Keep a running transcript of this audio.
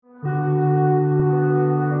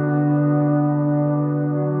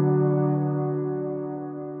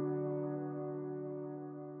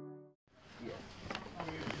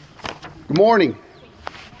Good morning.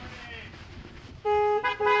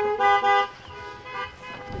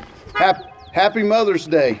 Happy Mother's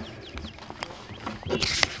Day.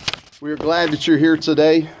 We are glad that you're here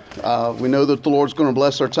today. We know that the Lord's going to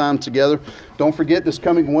bless our time together. Don't forget, this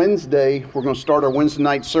coming Wednesday, we're going to start our Wednesday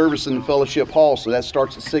night service in the Fellowship Hall. So that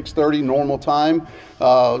starts at 6:30 normal time.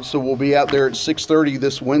 So we'll be out there at 6:30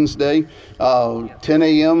 this Wednesday, 10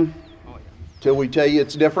 a.m. till we tell you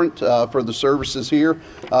it's different for the services here.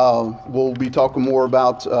 We'll be talking more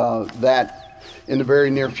about that in the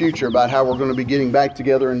very near future, about how we're going to be getting back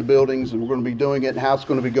together in the buildings, and we're going to be doing it, and how it's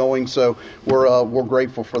going to be going. So we're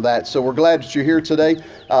grateful for that. So we're glad that you're here today.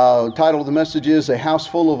 Title of the message is A House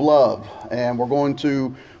Full of Love, and we're going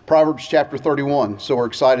to Proverbs chapter 31. So we're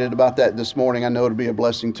excited about that this morning. I know it'll be a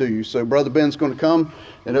blessing to you. So Brother Ben's going to come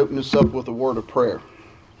and open us up with a word of prayer.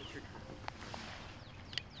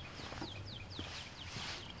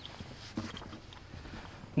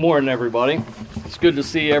 Morning, everybody. It's good to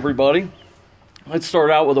see everybody. Let's start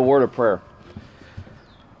out with a word of prayer.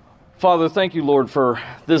 Father, thank you, Lord, for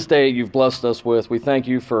this day you've blessed us with. We thank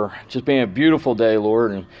you for just being a beautiful day,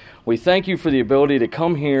 Lord, and we thank you for the ability to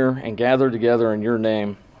come here and gather together in your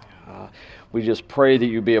name. We just pray that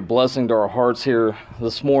you be a blessing to our hearts here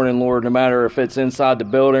this morning, Lord, no matter if it's inside the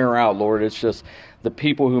building or out, Lord. It's just the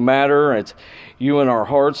people who matter. It's you in our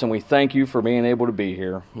hearts, and we thank you for being able to be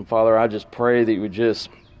here. And Father, I just pray that you would just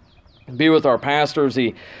be with our pastor as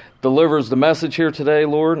he delivers the message here today,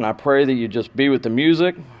 Lord, and I pray that you just be with the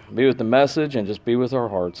music, be with the message, and just be with our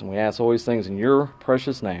hearts. And we ask all these things in your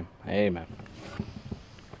precious name. Amen.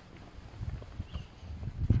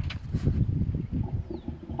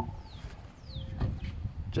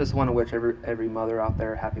 Just want to wish every mother out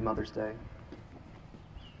there happy Mother's Day.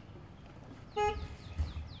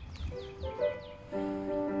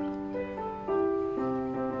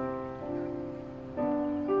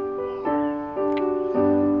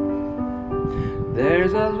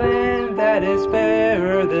 There's a land that is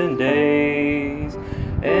fairer than days,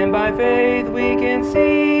 and by faith we can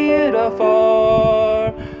see it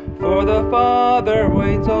afar. For the Father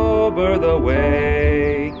waits over the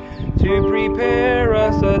way to prepare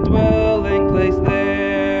us a dwelling place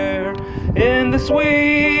there. In the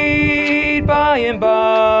sweet by and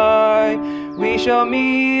by, we shall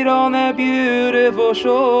meet on that beautiful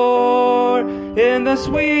shore. In the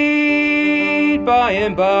sweet by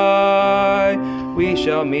and by, we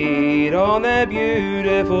shall meet on that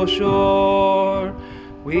beautiful shore.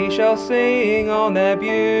 We shall sing on that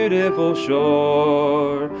beautiful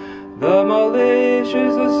shore. The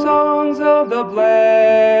malicious, the songs of the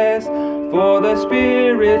blessed, for the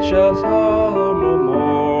Spirit shall sorrow no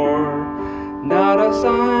more. Not a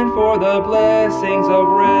sign for the blessings of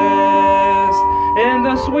rest. In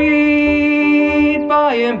the sweet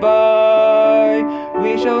by and by,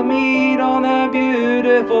 we shall meet on that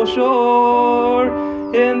beautiful shore.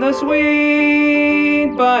 In the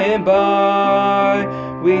sweet by and by,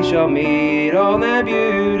 we shall meet on that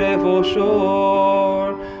beautiful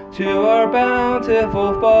shore. To our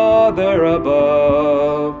bountiful Father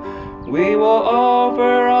above, we will offer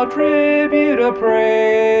our tribute of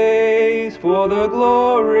praise for the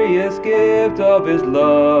glorious gift of His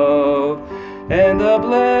love and the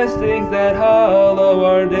blessings that hallow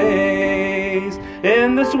our days.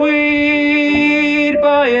 In the sweet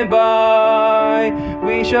by and by,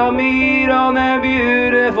 we shall meet on that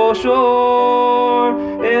beautiful shore.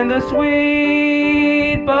 In the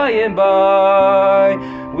sweet by and by,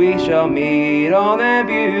 we shall meet on that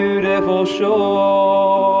beautiful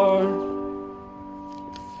shore.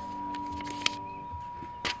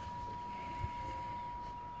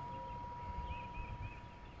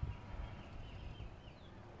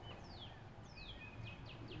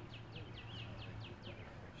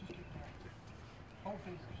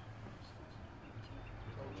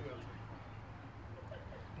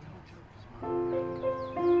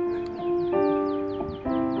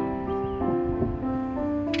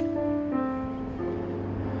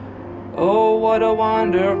 Oh, what a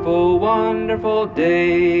wonderful, wonderful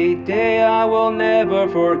day I will never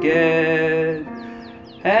forget.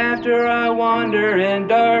 After I wander in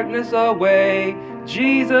darkness away,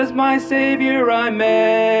 Jesus, my Savior, I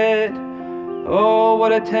met. Oh,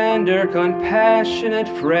 what a tender, compassionate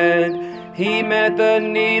friend. He met the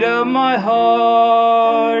need of my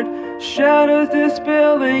heart. Shadows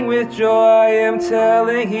dispelling with joy, I am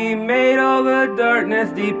telling, He made all the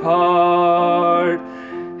darkness depart.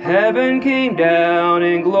 Heaven came down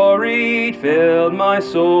and glory filled my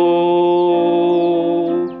soul.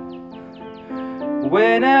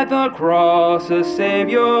 When at the cross the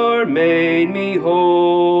Savior made me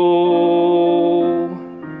whole.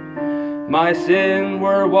 My sins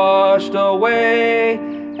were washed away,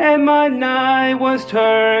 and my night was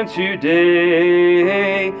turned to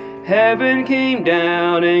day. Heaven came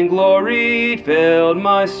down and glory filled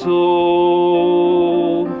my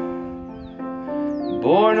soul.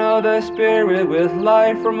 Born of the Spirit with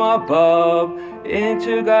life from above,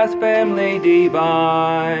 into God's family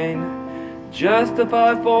divine.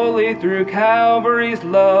 Justified fully through Calvary's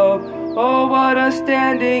love, oh what a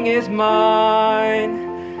standing is mine.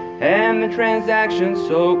 And the transaction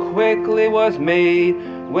so quickly was made,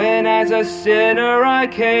 when as a sinner I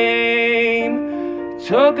came.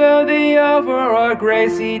 Took of the offer of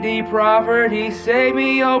grace he did proffered, he saved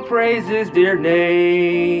me, oh praise his dear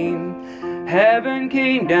name. Heaven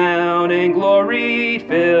came down and glory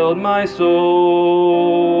filled my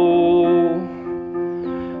soul.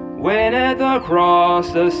 When at the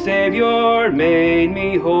cross the Savior made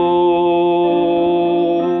me whole.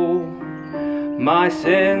 My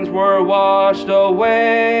sins were washed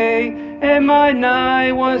away, and my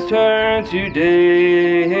night was turned to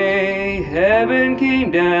day. Heaven came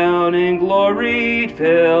down and glory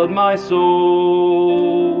filled my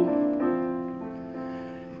soul.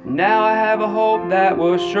 Now I have a hope that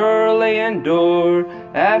will surely endure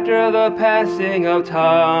after the passing of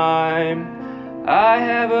time. I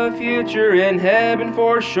have a future in heaven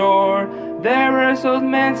for sure, there are those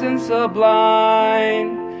mansions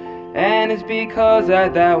sublime. And it's because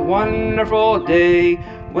at that wonderful day,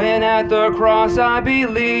 when at the cross I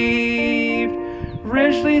believed,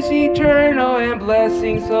 richly eternal and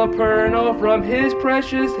blessings supernal from his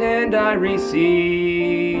precious hand I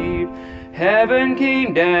received. Heaven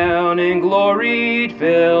came down and glory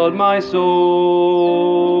filled my soul.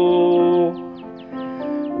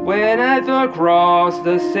 When at the cross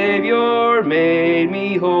the Savior made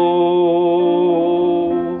me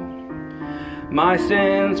whole. My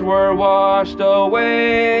sins were washed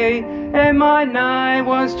away, and my night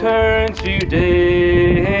was turned to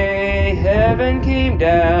day. Heaven came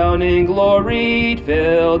down and glory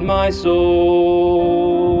filled my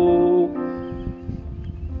soul.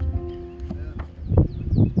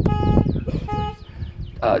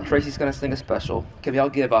 Tracy's going to sing a special. Can we all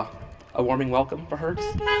give a warming welcome for her?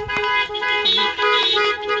 Tracy,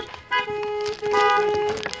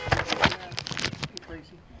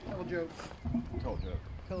 tell a joke.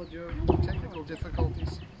 Tell a joke. Technical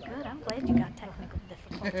difficulties. Good, I'm glad you got technical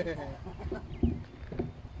difficulties.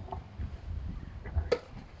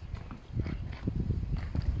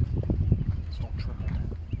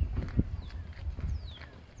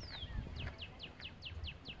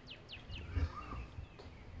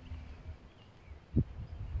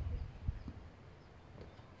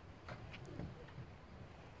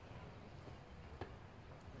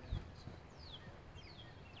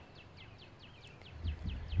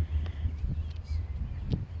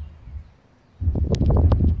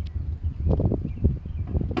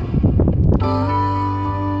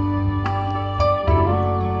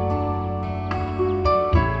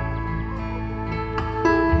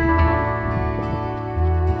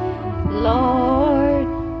 Lord,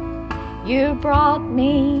 you brought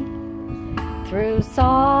me through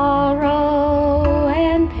sorrow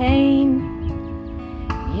and pain.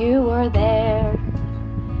 You were there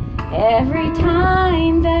every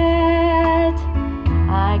time that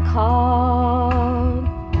I called.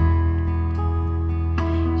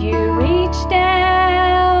 You reached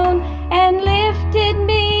down and lifted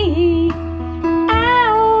me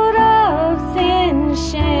out of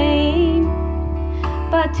sin's shame.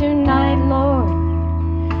 But tonight, Lord,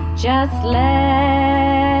 just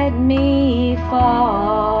let me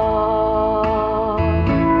fall.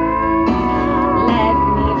 Let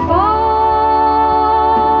me fall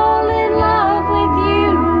in love with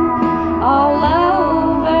you all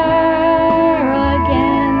over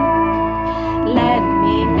again. Let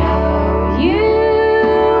me know you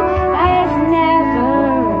as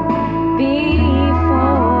never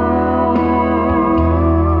before.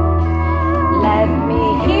 Let me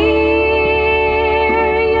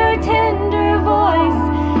hear your tender voice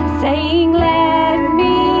saying, let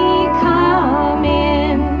me come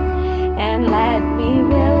in, and let me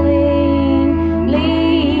willingly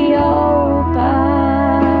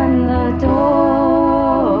open the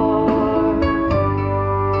door.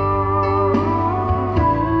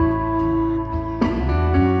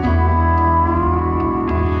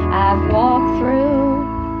 I've walked through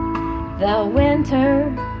the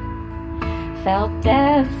winter, felt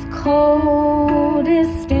death's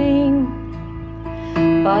coldest sting,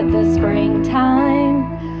 but the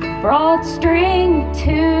springtime brought strength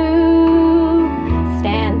to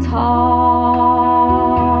stand tall.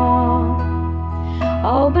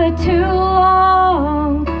 Oh, but too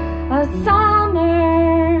long a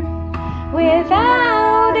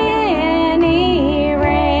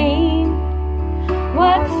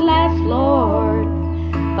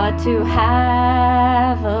to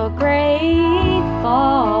have a great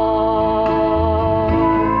fall.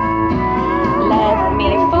 Let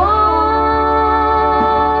me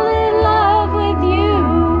fall in love with you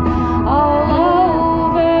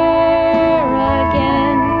all over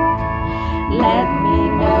again. Let me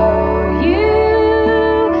know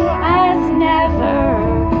you as never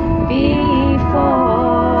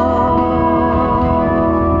before.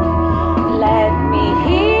 Let me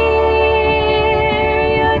hear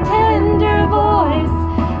your tender voice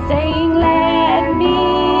saying, let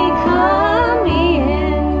me come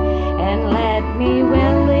in, and let me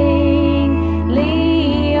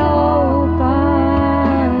willingly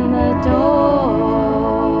open the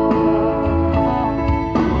door.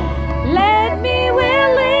 Let me willingly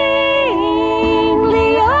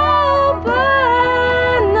open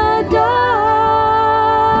the door.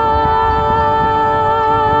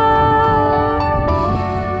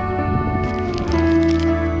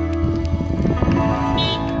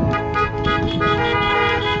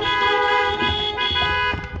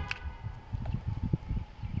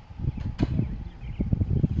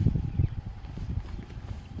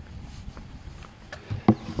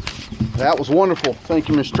 That was wonderful. Thank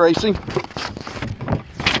you, Miss Tracy.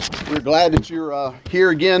 We're glad that you're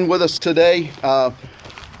here again with us today.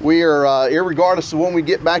 We are, irregardless of when we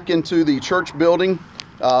get back into the church building,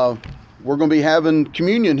 we're going to be having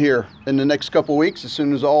communion here in the next couple of weeks. As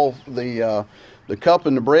soon as all the cup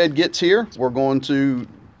and the bread gets here, we're going to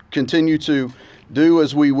continue to do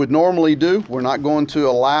as we would normally do. We're not going to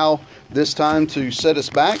allow this time to set us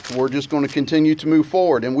back. We're just going to continue to move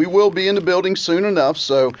forward. And we will be in the building soon enough,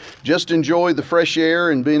 so just enjoy the fresh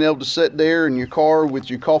air and being able to sit there in your car with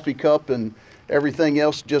your coffee cup and everything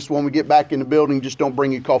else. Just when we get back in the building, just don't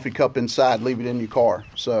bring your coffee cup inside. Leave it in your car.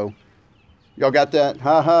 So, y'all got that?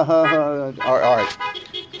 Ha, ha, ha, ha. All right.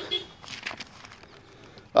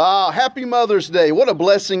 Happy Mother's Day. What a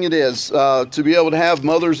blessing it is to be able to have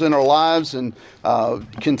mothers in our lives, and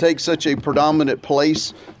can take such a predominant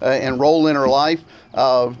place and role in our life.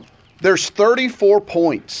 There's 34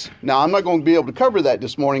 points. Now, I'm not going to be able to cover that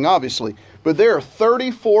this morning, obviously, but there are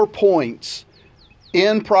 34 points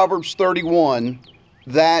in Proverbs 31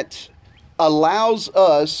 that allows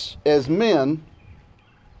us as men,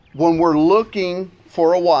 when we're looking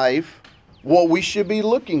for a wife, what we should be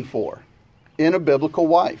looking for in a biblical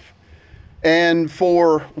wife. And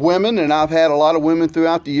for women, and I've had a lot of women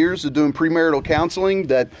throughout the years of doing premarital counseling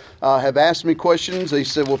that have asked me questions. They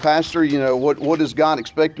said, well, Pastor, what does God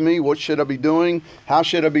expect of me? What should I be doing? How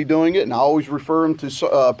should I be doing it? And I always refer them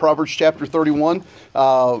to Proverbs chapter 31.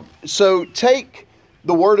 So take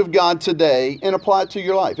the Word of God today and apply it to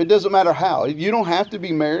your life. It doesn't matter how. You don't have to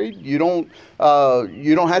be married. You don't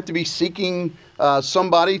have to be seeking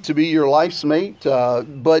somebody to be your life's mate.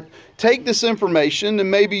 But take this information, and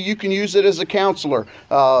maybe you can use it as a counselor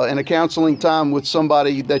in a counseling time with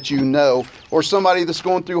somebody that you know, or somebody that's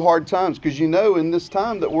going through hard times. Because in this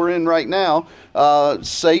time that we're in right now,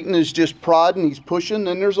 Satan is just prodding, he's pushing,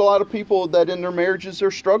 and there's a lot of people that in their marriages are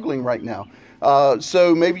struggling right now.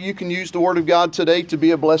 So maybe you can use the Word of God today to be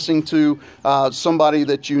a blessing to somebody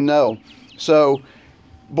that you know. So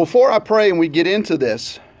before I pray and we get into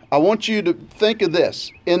this, I want you to think of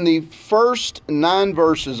this. In the first 9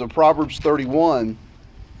 verses of Proverbs 31,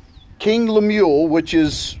 King Lemuel, which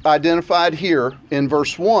is identified here in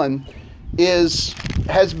verse 1, has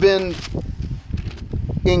been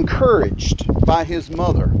encouraged by his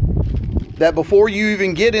mother. That before you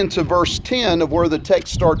even get into verse 10 of where the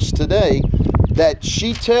text starts today, that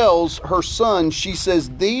she tells her son, she says,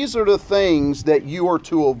 these are the things that you are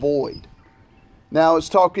to avoid. Now, it's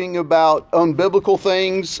talking about unbiblical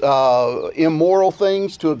things, immoral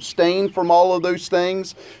things, to abstain from all of those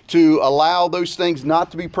things, to allow those things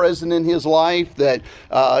not to be present in his life, that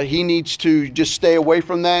he needs to just stay away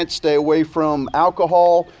from that, stay away from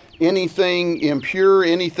alcohol, anything impure,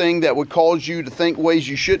 anything that would cause you to think ways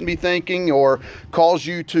you shouldn't be thinking, or cause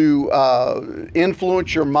you to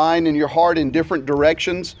influence your mind and your heart in different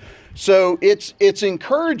directions. So it's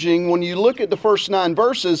encouraging when you look at the first 9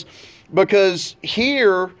 verses, because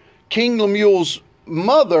here King Lemuel's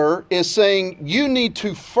mother is saying you need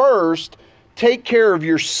to first take care of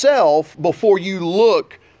yourself before you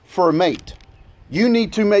look for a mate. You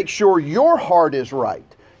need to make sure your heart is right.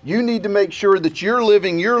 You need to make sure that you're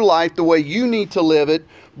living your life the way you need to live it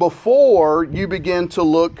before you begin to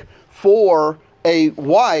look for a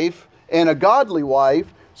wife, and a godly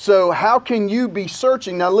wife. So how can you be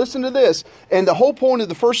searching? Now listen to this. And the whole point of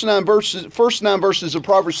the first 9 verses of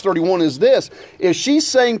Proverbs 31 is this. Is she's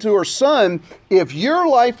saying to her son, if your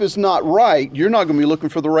life is not right, you're not going to be looking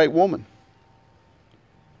for the right woman.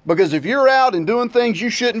 Because if you're out and doing things you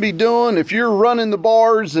shouldn't be doing, if you're running the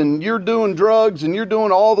bars and you're doing drugs and you're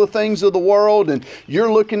doing all the things of the world and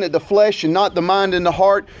you're looking at the flesh and not the mind and the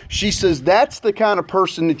heart, she says that's the kind of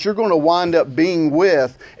person that you're going to wind up being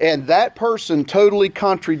with. And that person totally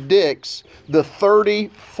contradicts the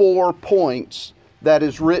 34 points that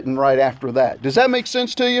is written right after that. Does that make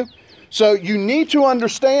sense to you? So you need to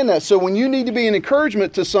understand that. So when you need to be an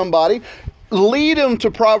encouragement to somebody, lead them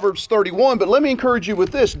to Proverbs 31, but let me encourage you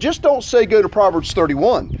with this. Just don't say go to Proverbs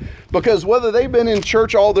 31, because whether they've been in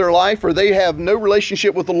church all their life or they have no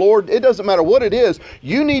relationship with the Lord, it doesn't matter what it is.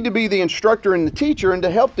 You need to be the instructor and the teacher and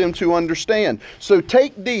to help them to understand. So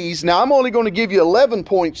take these. Now, I'm only going to give you 11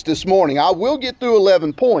 points this morning. I will get through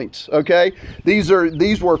 11 points, okay? These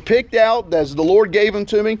were picked out as the Lord gave them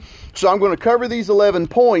to me. So I'm going to cover these 11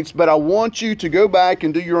 points, but I want you to go back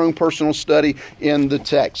and do your own personal study in the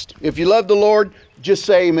text. If you love the Lord, just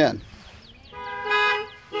say amen.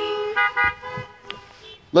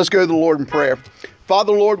 Let's go to the Lord in prayer.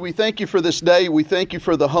 Father, Lord, we thank you for this day. We thank you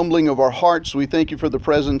for the humbling of our hearts. We thank you for the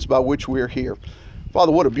presence by which we are here.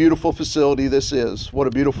 Father, what a beautiful facility this is. What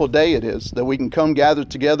a beautiful day it is that we can come gathered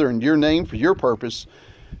together in your name for your purpose.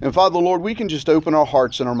 And Father, Lord, we can just open our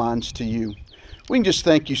hearts and our minds to you. We can just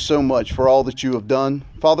thank you so much for all that you have done,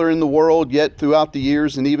 Father, in the world, yet throughout the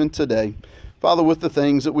years and even today. Father, with the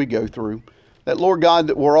things that we go through, that, Lord God,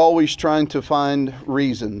 that we're always trying to find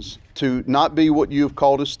reasons to not be what you have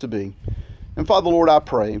called us to be. And Father, Lord, I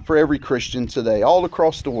pray for every Christian today, all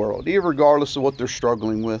across the world, regardless of what they're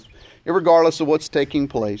struggling with, regardless of what's taking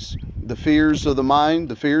place, the fears of the mind,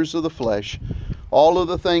 the fears of the flesh, all of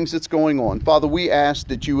the things that's going on. Father, we ask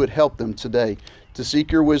that you would help them today to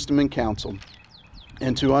seek your wisdom and counsel,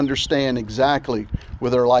 and to understand exactly where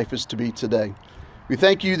their life is to be today. We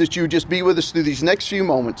thank you that you would just be with us through these next few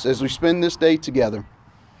moments as we spend this day together,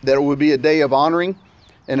 that it would be a day of honoring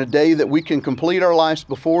and a day that we can complete our lives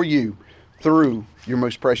before you through your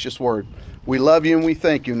most precious word. We love you and we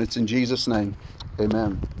thank you, and it's in Jesus' name.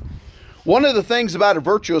 Amen. One of the things about a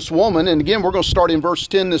virtuous woman, and again, we're going to start in verse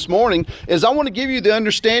 10 this morning, is I want to give you the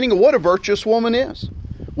understanding of what a virtuous woman is.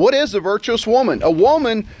 What is a virtuous woman? A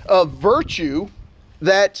woman of virtue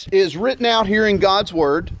that is written out here in God's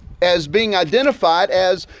Word as being identified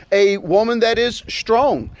as a woman that is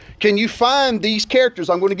strong. Can you find these characters?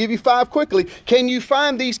 I'm going to give you 5 quickly. Can you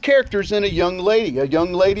find these characters in a young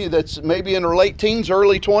lady that's maybe in her late teens,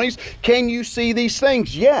 early 20s? Can you see these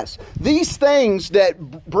things? Yes. These things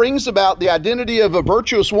that brings about the identity of a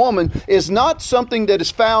virtuous woman is not something that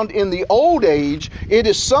is found in the old age. It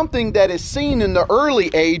is something that is seen in the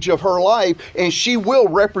early age of her life, and she will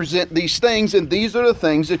represent these things, and these are the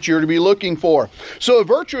things that you're to be looking for. So a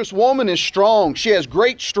virtuous woman is strong. She has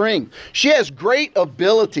great strength. She has great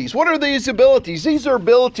abilities. What are these abilities? These are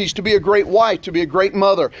abilities to be a great wife, to be a great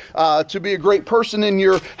mother, to be a great person in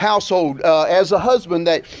your household. As a husband,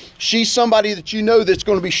 that she's somebody that you know that's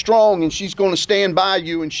going to be strong, and she's going to stand by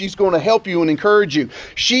you, and she's going to help you and encourage you.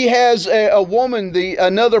 She has a woman,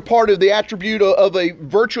 another part of the attribute of a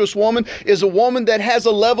virtuous woman is a woman that has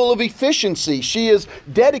a level of efficiency. She is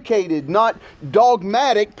dedicated, not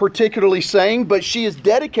dogmatic, particularly saying, but she is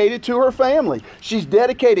dedicated to her family. She's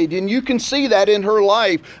dedicated, and you can see that in her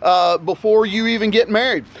life before you even get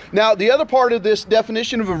married. Now, the other part of this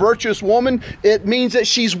definition of a virtuous woman, it means that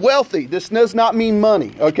she's wealthy. This does not mean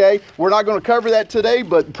money, okay? We're not going to cover that today,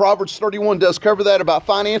 but Proverbs 31 does cover that about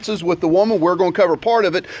finances with the woman. We're going to cover part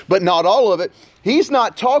of it, but not all of it. He's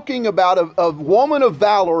not talking about a woman of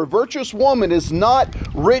valor. A virtuous woman is not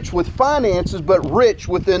rich with finances, but rich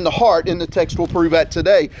within the heart, and the text will prove that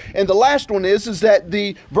today. And the last one is that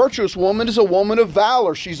the virtuous woman is a woman of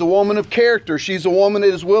valor. She's a woman of character. She's a woman that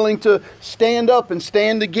is willing to stand up and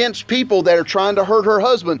stand against people that are trying to hurt her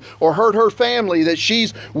husband or hurt her family, that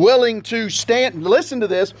she's willing to stand, listen to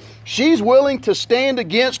this, she's willing to stand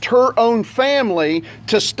against her own family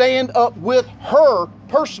to stand up with her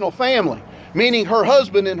personal family, meaning her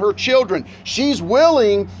husband and her children. She's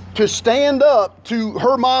willing to stand up to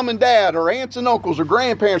her mom and dad or aunts and uncles or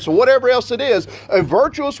grandparents or whatever else it is. A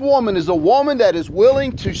virtuous woman is a woman that is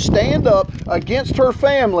willing to stand up against her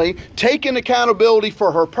family, taking accountability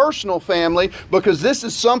for her personal family, because this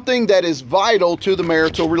is something that is vital to the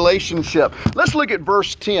marital relationship. Let's look at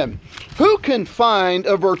verse 10. Who can find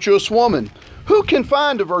a virtuous woman? Who can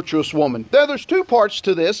find a virtuous woman? There's 2 parts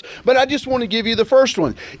to this, but I just want to give you the first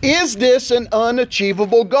one. Is this an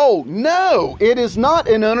unachievable goal? No, it is not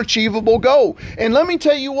an unachievable goal. And let me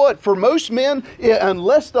tell you what, for most men,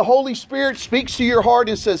 unless the Holy Spirit speaks to your heart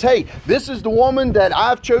and says, hey, this is the woman that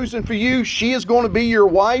I've chosen for you, she is going to be your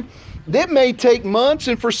wife, It may take months,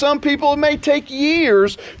 and for some people it may take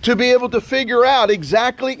years to be able to figure out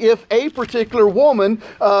exactly if a particular woman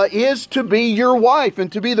is to be your wife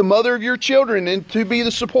and to be the mother of your children and to be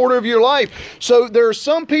the supporter of your life. So there are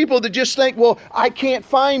some people that just think, well, I can't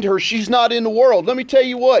find her. She's not in the world. Let me tell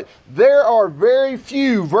you what, there are very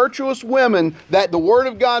few virtuous women that the Word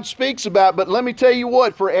of God speaks about, but let me tell you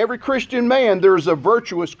what, for every Christian man, there's a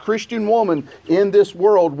virtuous Christian woman in this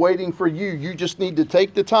world waiting for you. You just need to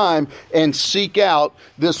take the time and seek out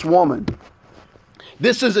this woman.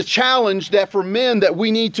 This is a challenge that for men that we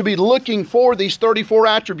need to be looking for these 34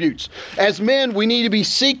 attributes. As men, we need to be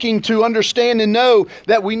seeking to understand and know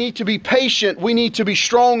that we need to be patient. We need to be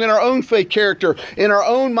strong in our own faith character, in our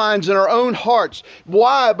own minds, in our own hearts.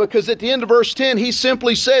 Why? Because at the end of verse 10, he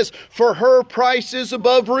simply says, for her price is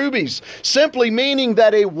above rubies. Simply meaning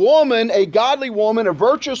that a woman, a godly woman, a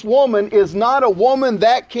virtuous woman is not a woman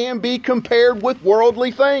that can be compared with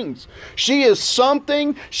worldly things. She is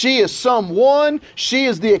something, she is someone, she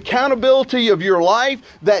is the accountability of your life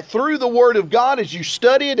that through the Word of God, as you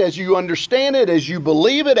study it, as you understand it, as you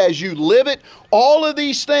believe it, as you live it, all of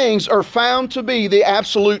these things are found to be the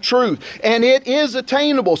absolute truth. And it is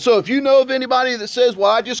attainable. So if you know of anybody that says, well,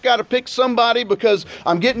 I just got to pick somebody because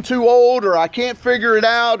I'm getting too old or I can't figure it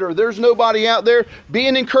out or there's nobody out there, be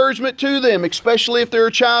an encouragement to them, especially if they're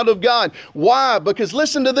a child of God. Why? Because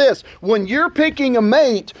listen to this. When you're picking a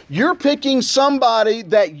mate, you're picking somebody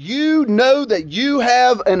that you know that you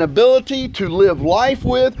have an ability to live life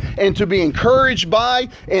with and to be encouraged by.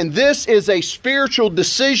 And this is a spiritual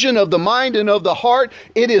decision of the mind and of the heart.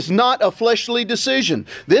 It is not a fleshly decision.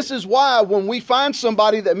 This is why when we find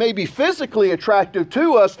somebody that may be physically attractive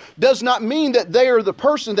to us, does not mean that they are the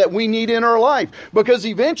person that we need in our life. Because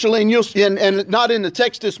eventually, and not in the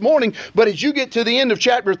text this morning, but as you get to the end of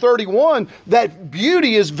chapter 31, that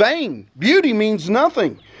beauty is vain. Beauty means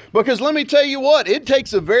nothing. Because let me tell you what, it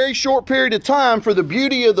takes a very short period of time for the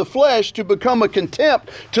beauty of the flesh to become a contempt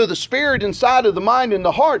to the spirit inside of the mind and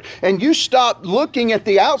the heart. And you stop looking at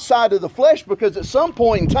the outside of the flesh because at some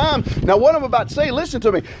point in time, now what I'm about to say, listen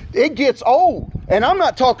to me, it gets old. And I'm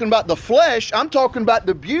not talking about the flesh, I'm talking about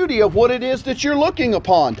the beauty of what it is that you're looking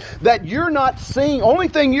upon. That you're not seeing, only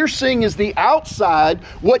thing you're seeing is the outside.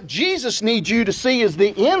 What Jesus needs you to see is the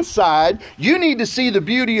inside. You need to see the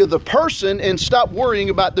beauty of the person and stop worrying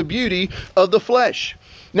about the beauty of the flesh.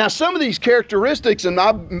 Now, some of these characteristics, and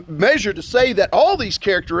I measure to say that all these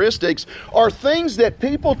characteristics are things that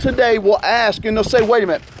people today will ask, and they'll say, wait a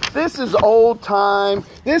minute, this is old time.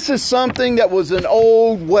 This is something that was an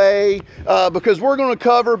old way, because we're going to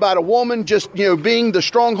cover about a woman just, being the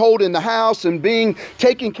stronghold in the house and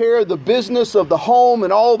taking care of the business of the home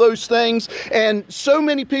and all those things. And so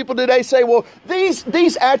many people today say, well,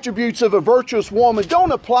 these attributes of a virtuous woman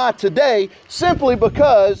don't apply today simply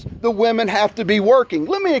because the women have to be working.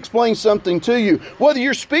 Let me explain something to you. Whether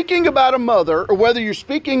you're speaking about a mother or whether you're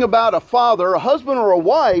speaking about a father, a husband or a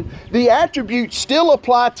wife, the attributes still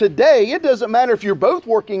apply today. It doesn't matter if you're both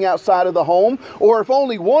working outside of the home or if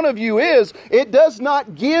only one of you is. It does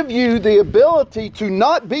not give you the ability to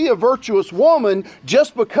not be a virtuous woman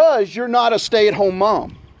just because you're not a stay-at-home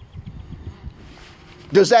mom.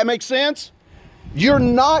 Does that make sense? You're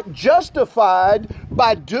not justified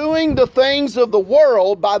by doing the things of the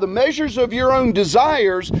world by the measures of your own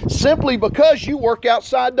desires simply because you work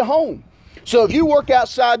outside the home. So if you work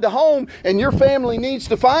outside the home and your family needs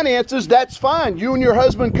the finances, that's fine. You and your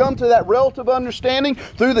husband come to that relative understanding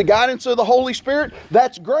through the guidance of the Holy Spirit.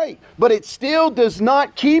 That's great. But it still does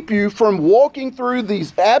not keep you from walking through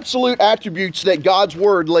these absolute attributes that God's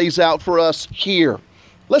Word lays out for us here.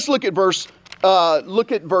 Let's look at verse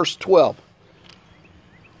 12.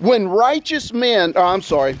 When righteous men,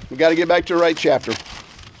 we got to get back to the right chapter.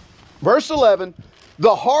 Verse 11,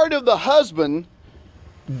 the heart of the husband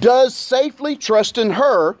does safely trust in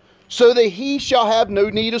her, so that he shall have no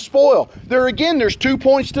need of spoil. There's 2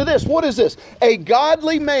 points to this. What is this? A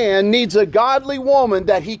godly man needs a godly woman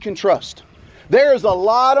that he can trust. There's a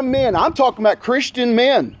lot of men, I'm talking about Christian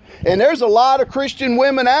men, and there's a lot of Christian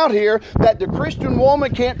women out here that the Christian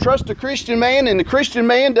woman can't trust the Christian man and the Christian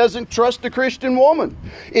man doesn't trust the Christian woman.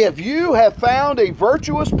 If you have found a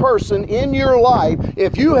virtuous person in your life,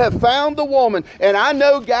 if you have found the woman, and I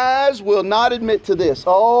know guys will not admit to this.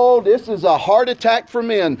 Oh, this is a heart attack for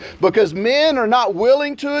men because men are not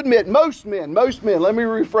willing to admit, most men, let me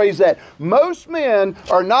rephrase that. Most men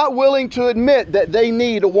are not willing to admit that they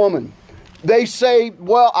need a woman. They say,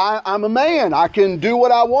 well, I'm a man. I can do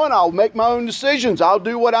what I want. I'll make my own decisions. I'll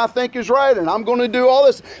do what I think is right, and I'm going to do all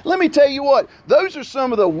this. Let me tell you what, those are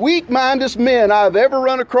some of the weak-minded men I've ever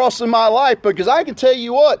run across in my life, because I can tell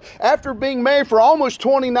you what, after being married for almost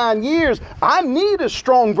 29 years, I need a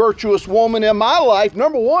strong, virtuous woman in my life,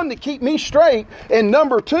 number one, to keep me straight, and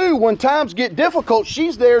number two, when times get difficult,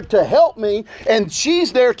 she's there to help me, and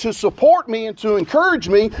she's there to support me and to encourage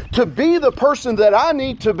me to be the person that I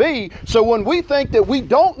need to be. So when we think that we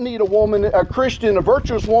don't need a woman, a Christian, a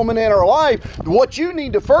virtuous woman in our life, what you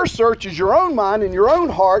need to first search is your own mind and your own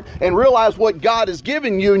heart and realize what God has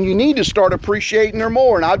given you, and you need to start appreciating her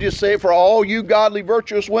more. And I'll just say it for all you godly,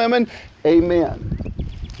 virtuous women, amen.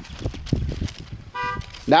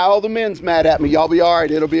 Now all the men's mad at me. Y'all be all right.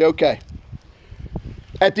 It'll be okay.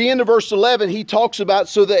 At the end of verse 11, he talks about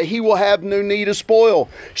so that he will have no need of spoil.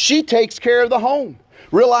 She takes care of the home.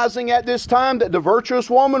 Realizing at this time that the virtuous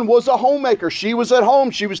woman was a homemaker. She was at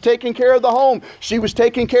home. She was taking care of the home. She was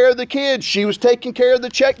taking care of the kids. She was taking care of the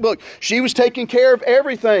checkbook. She was taking care of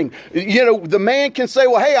everything. You know, the man can say,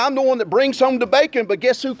 well, hey, I'm the one that brings home the bacon, but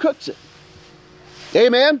guess who cooks it?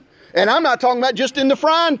 Amen? And I'm not talking about just in the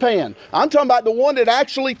frying pan. I'm talking about the one that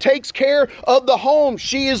actually takes care of the home.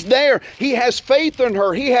 She is there. He has faith in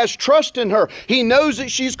her. He has trust in her. He knows that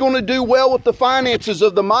she's going to do well with the finances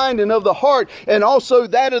of the mind and of the heart, and also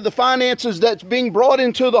that of the finances that's being brought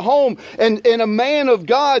into the home. And a man of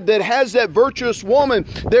God that has that virtuous woman,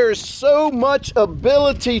 there is so much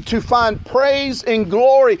ability to find praise and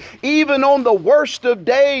glory. Even on the worst of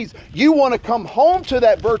days, you want to come home to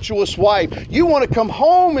that virtuous wife. You want to come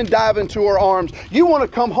home and dive into her arms. You want to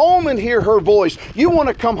come home and hear her voice. You want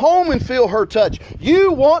to come home and feel her touch.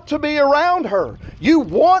 You want to be around her. You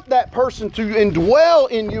want that person to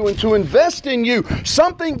indwell in you and to invest in you.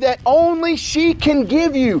 Something that only she can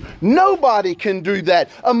give you. Nobody can do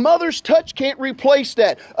that. A mother's touch can't replace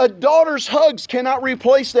that. A daughter's hugs cannot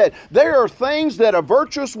replace that. There are things that a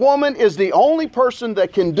virtuous woman is the only person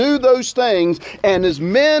that can do those things. And as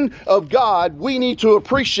men of God, we need to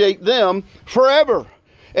appreciate them forever.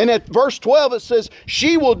 And at verse 12 it says,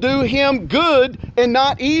 she will do him good and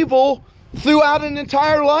not evil throughout an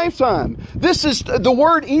entire lifetime. This is the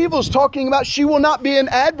word evil is talking about she will not be an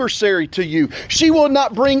adversary to you. She will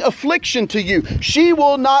not bring affliction to you. She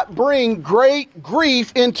will not bring great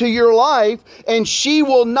grief into your life, and she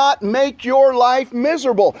will not make your life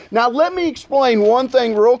miserable. Now let me explain one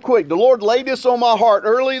thing real quick. The Lord laid this on my heart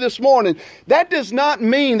early this morning. That does not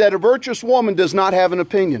mean that a virtuous woman does not have an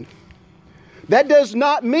opinion. That does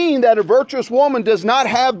not mean that a virtuous woman does not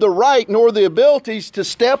have the right nor the abilities to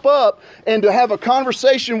step up and to have a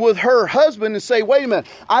conversation with her husband and say, wait a minute,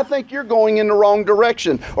 I think you're going in the wrong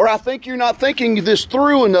direction, or I think you're not thinking this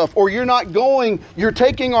through enough, or you're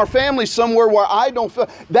taking our family somewhere where I don't feel.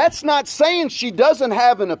 That's not saying she doesn't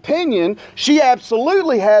have an opinion. She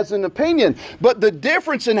absolutely has an opinion. But the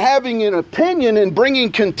difference in having an opinion and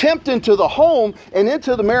bringing contempt into the home and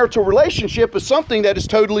into the marital relationship is something that is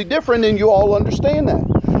totally different, and you all understand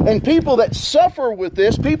that. And people that suffer with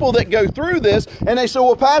this, people that go through this, and they say,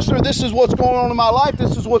 well, Pastor, this is what's going on in my life.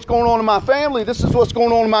 This is what's going on in my family. This is what's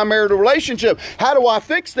going on in my marital relationship. How do I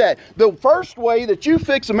fix that? The first way that you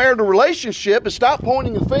fix a marital relationship is stop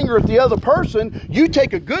pointing the finger at the other person. You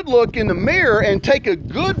take a good look in the mirror and take a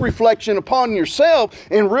good reflection upon yourself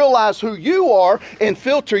and realize who you are and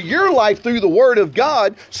filter your life through the Word of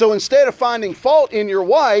God. So instead of finding fault in your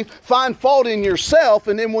wife, find fault in yourself.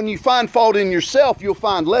 And then when you find fault in yourself, you'll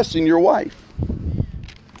find less in your wife.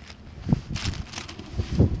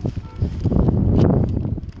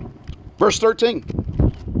 Verse 13.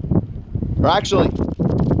 Or actually,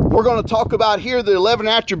 we're going to talk about here the 11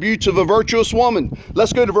 attributes of a virtuous woman.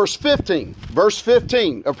 Let's go to verse 15. Verse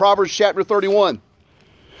 15 of Proverbs chapter 31.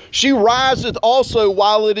 She riseth also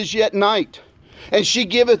while it is yet night, and she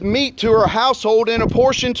giveth meat to her household and a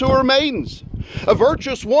portion to her maidens. A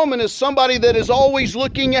virtuous woman is somebody that is always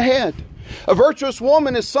looking ahead. A virtuous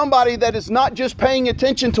woman is somebody that is not just paying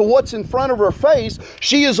attention to what's in front of her face.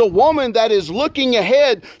 She is a woman that is looking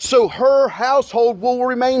ahead so her household will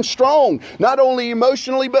remain strong, not only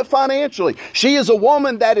emotionally but financially. She is a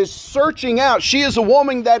woman that is searching out. She is a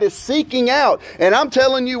woman that is seeking out. And I'm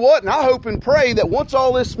telling you what, and I hope and pray that once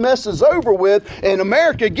all this mess is over with and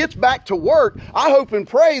America gets back to work, I hope and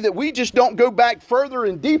pray that we just don't go back further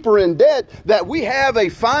and deeper in debt, that we have a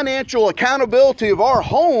financial accountability of our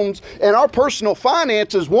homes and our personal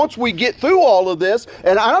finances, once we get through all of this,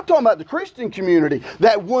 and I'm talking about the Christian community,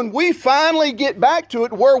 that when we finally get back to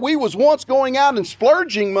it where we was once going out and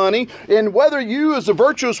splurging money, and whether you as a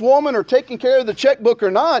virtuous woman are taking care of the checkbook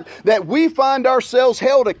or not, that we find ourselves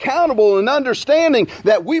held accountable and understanding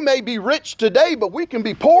that we may be rich today, but we can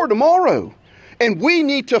be poor tomorrow. And we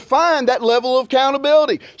need to find that level of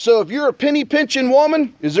accountability. So if you're a penny pinching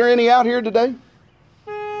woman, is there any out here today?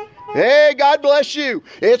 Hey, God bless you.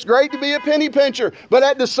 It's great to be a penny pincher. But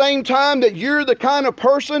at the same time that you're the kind of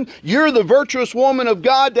person, you're the virtuous woman of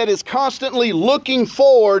God that is constantly looking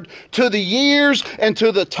forward to the years and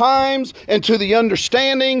to the times and to the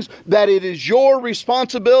understandings that it is your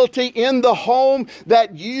responsibility in the home,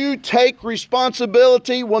 that you take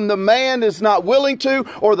responsibility when the man is not willing to,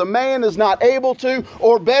 or the man is not able to,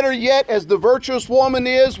 or better yet, as the virtuous woman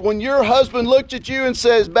is, when your husband looks at you and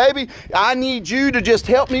says, baby, I need you to just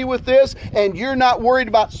help me with this, and you're not worried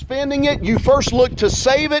about spending it. You first look to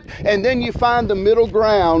save it, and then you find the middle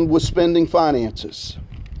ground with spending finances.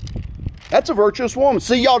 That's a virtuous woman.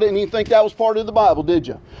 See, y'all didn't even think that was part of the Bible, did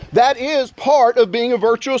you? That is part of being a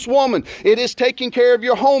virtuous woman. It is taking care of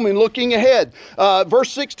your home and looking ahead.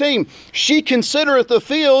 Verse 16, she considereth the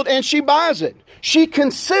field and she buys it. She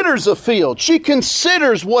considers a field. She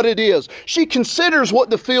considers what it is. She considers what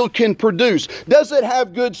the field can produce. Does it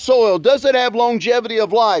have good soil? Does it have longevity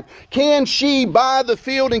of life? Can she buy the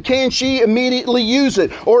field and can she immediately use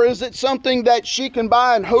it? Or is it something that she can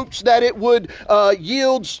buy in hopes that it would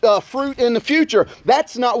yield fruit in the future?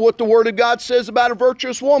 That's not what the Word of God says about a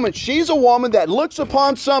virtuous woman. She's a woman that looks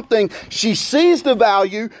upon something. She sees the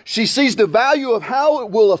value. She sees the value of how it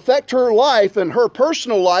will affect her life and her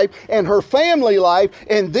personal life and her family life,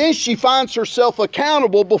 and then she finds herself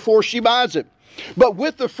accountable before she buys it. But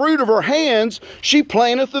with the fruit of her hands, she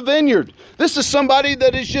planteth a vineyard. This is somebody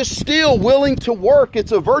that is just still willing to work.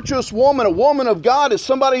 It's a virtuous woman. A woman of God is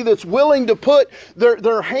somebody that's willing to put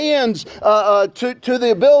their hands to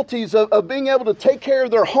the abilities of being able to take care of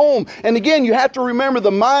their home. And again, you have to remember the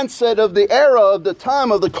mindset of the era, of the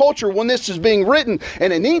time, of the culture when this is being written.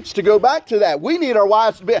 And it needs to go back to that. We need our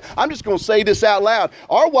wives to be, I'm just going to say this out loud.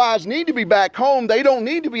 Our wives need to be back home. They don't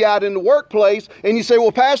need to be out in the workplace. And you say,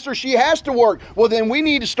 well, Pastor, she has to work. Well, then we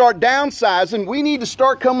need to start downsizing. We need to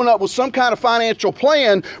start coming up with some kind of financial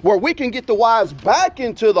plan where we can get the wives back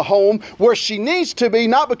into the home where she needs to be,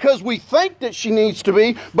 not because we think that she needs to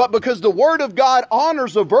be, but because the Word of God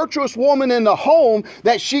honors a virtuous woman in the home,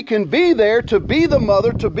 that she can be there to be the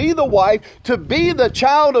mother, to be the wife, to be the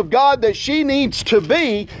child of God that she needs to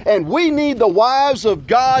be. And we need the wives of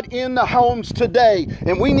God in the homes today.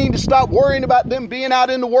 And we need to stop worrying about them being out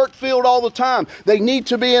in the work field all the time. They need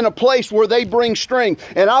to be in a place where they bring strength.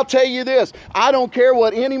 And I'll tell you this, I don't care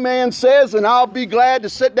what any man says, and I'll be glad to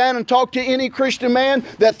sit down and talk to any Christian man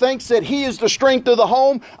that thinks that he is the strength of the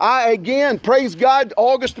home. I, again, praise God,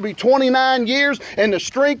 August to be 29 years, and the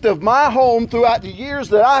strength of my home throughout the years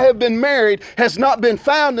that I have been married has not been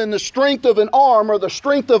found in the strength of an arm or the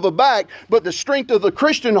strength of a back, but the strength of the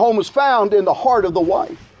Christian home is found in the heart of the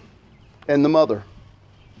wife and the mother.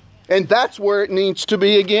 And that's where it needs to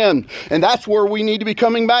be again. And that's where we need to be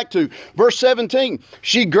coming back to. Verse 17,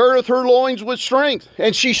 she girdeth her loins with strength,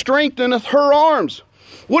 and she strengtheneth her arms.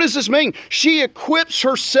 What does this mean? She equips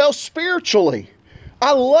herself spiritually.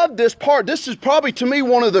 I love this part. This is probably, to me,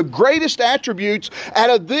 one of the greatest attributes out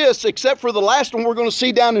of this, except for the last one we're going to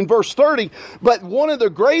see down in verse 30. But one of the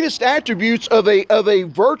greatest attributes of a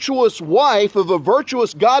virtuous wife, of a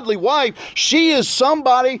virtuous godly wife, she is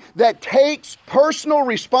somebody that takes personal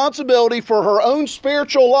responsibility for her own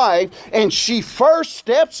spiritual life, and she first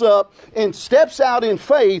steps up and steps out in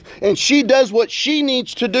faith, and she does what she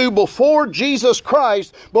needs to do before Jesus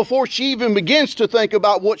Christ, before she even begins to think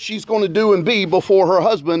about what she's going to do and be before her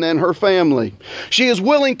husband and her family. She is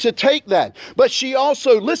willing to take that. But she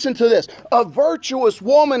also, listen to this, a virtuous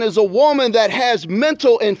woman is a woman that has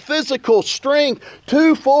mental and physical strength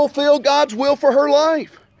to fulfill God's will for her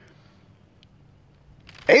life.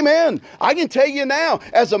 Amen. I can tell you now,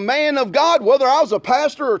 as a man of God, whether I was a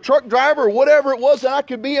pastor or a truck driver or whatever it was that I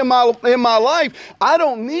could be in my life, I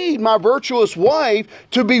don't need my virtuous wife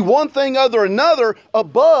to be one thing other another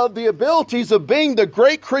above the abilities of being the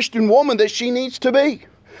great Christian woman that she needs to be.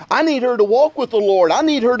 I need her to walk with the Lord. I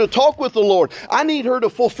need her to talk with the Lord. I need her to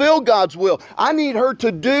fulfill God's will. I need her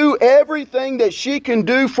to do everything that she can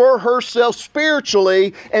do for herself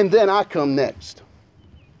spiritually, and then I come next.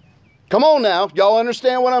 Come on now, y'all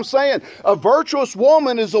understand what I'm saying? A virtuous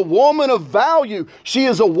woman is a woman of value. She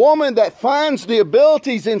is a woman that finds the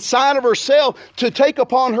abilities inside of herself to take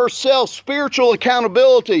upon herself spiritual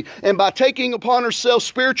accountability. And by taking upon herself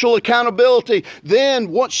spiritual accountability,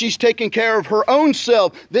 then once she's taken care of her own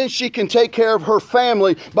self, then she can take care of her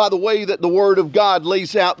family by the way that the Word of God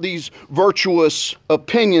lays out these virtuous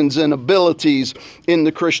opinions and abilities in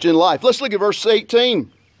the Christian life. Let's look at verse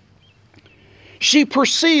 18. She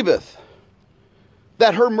perceiveth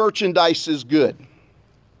that her merchandise is good.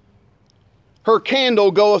 Her candle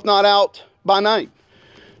goeth not out by night.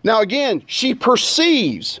 Now again, she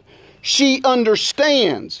perceives, she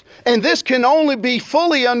understands. And this can only be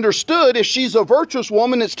fully understood if she's a virtuous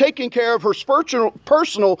woman that's taking care of her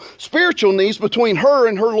personal spiritual needs between her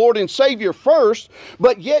and her Lord and Savior first,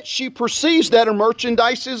 but yet she perceives that her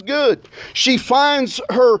merchandise is good. She finds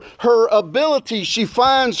her ability, she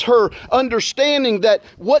finds her understanding that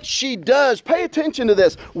what she does, pay attention to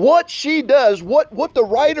this, what she does, what the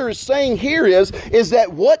writer is saying here is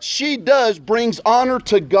that what she does brings honor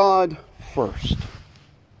to God first.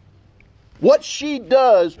 What she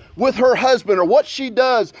does with her husband, or what she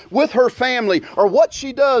does with her family, or what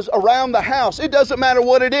she does around the house, it doesn't matter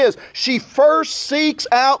what it is. She first seeks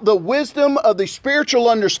out the wisdom of the spiritual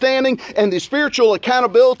understanding and the spiritual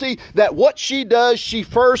accountability that what she does, she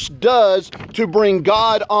first does to bring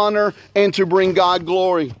God honor and to bring God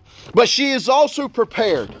glory. But she is also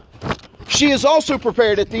prepared. She is also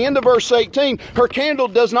prepared. At the end of verse 18, her candle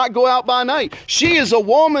does not go out by night. She is a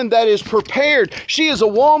woman that is prepared. She is a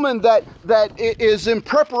woman that is in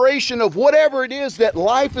preparation of whatever it is that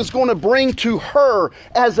life is going to bring to her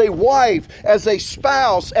as a wife, as a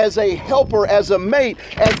spouse, as a helper, as a mate,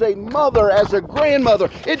 as a mother, as a grandmother.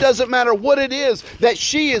 It doesn't matter what it is, that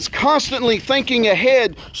she is constantly thinking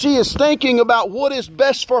ahead. She is thinking about what is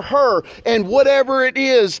best for her and whatever it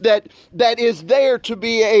is that is there to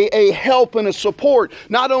be a help and a support,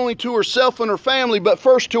 not only to herself and her family, but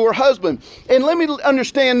first to her husband. And let me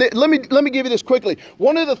understand that, let me give you this quickly.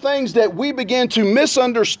 One of the things that we begin to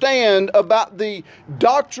misunderstand about the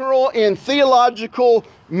doctrinal and theological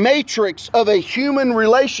matrix of a human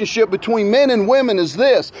relationship between men and women is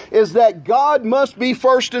this, is that God must be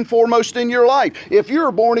first and foremost in your life. If you're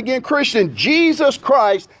a born again Christian, Jesus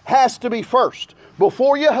Christ has to be first.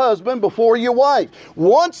 Before your husband, before your wife.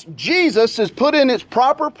 Once Jesus is put in its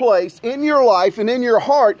proper place in your life and in your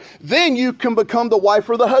heart, then you can become the wife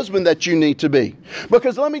or the husband that you need to be.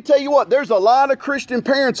 Because let me tell you what, there's a lot of Christian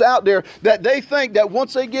parents out there that they think that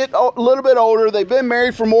once they get a little bit older, they've been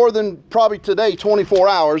married for more than probably today, 24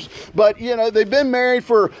 hours, but they've been married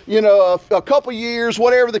for, a couple years,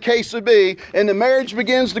 whatever the case would be, and the marriage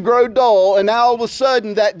begins to grow dull, and now all of a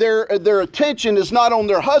sudden that their attention is not on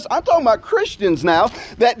their husband. I'm talking about Christians now,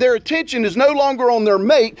 that their attention is no longer on their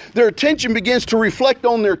mate. Their attention begins to reflect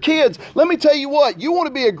on their kids. Let me tell you what, you want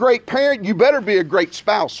to be a great parent, you better be a great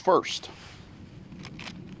spouse first.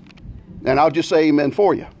 And I'll just say amen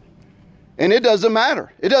for you. And it doesn't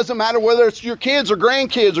matter. It doesn't matter whether it's your kids or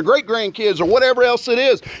grandkids or great-grandkids or whatever else it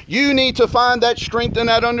is. You need to find that strength and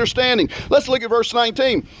that understanding. Let's look at verse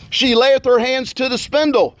 19. She layeth her hands to the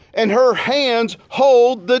spindle, and her hands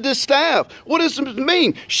hold the distaff. What does it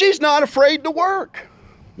mean? She's not afraid to work.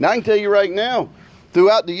 Now, I can tell you right now,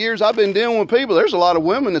 throughout the years I've been dealing with people, there's a lot of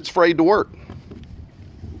women that's afraid to work.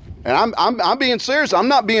 And I'm being serious. I'm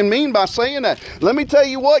not being mean by saying that. Let me tell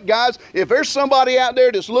you what, guys. If there's somebody out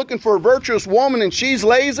there that's looking for a virtuous woman and she's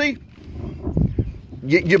lazy,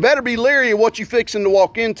 you better be leery of what you're fixing to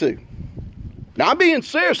walk into. Now, I'm being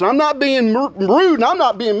serious. I'm not being rude, and I'm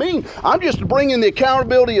not being mean. I'm just bringing the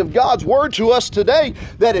accountability of God's Word to us today,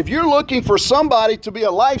 that if you're looking for somebody to be a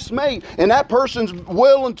life's mate, and that person's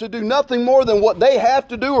willing to do nothing more than what they have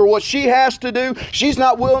to do or what she has to do, she's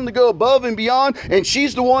not willing to go above and beyond, and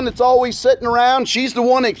she's the one that's always sitting around, she's the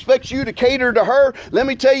one that expects you to cater to her, let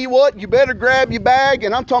me tell you what, you better grab your bag,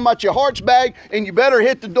 and I'm talking about your heart's bag, and you better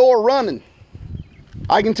hit the door running.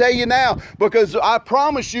 I can tell you now, because I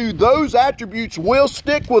promise you those attributes will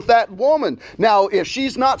stick with that woman. Now, if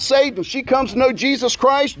she's not saved and she comes to know Jesus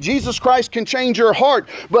Christ can change her heart.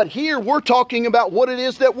 But here we're talking about what it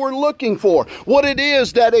is that we're looking for, what it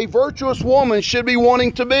is that a virtuous woman should be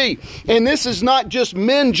wanting to be. And this is not just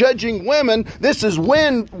men judging women. This is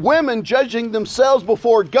women judging themselves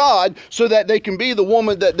before God so that they can be the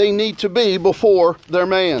woman that they need to be before their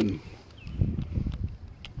man.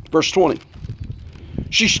 Verse 20.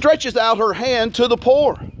 She stretches out her hand to the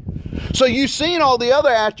poor. So you've seen all the other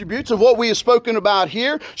attributes of what we have spoken about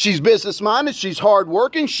here. She's business-minded. She's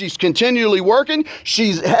hard-working. She's continually working.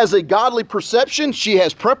 She has a godly perception. She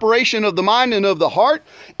has preparation of the mind and of the heart.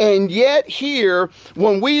 And yet here,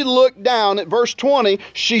 when we look down at verse 20,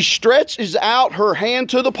 she stretches out her hand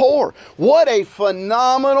to the poor. What a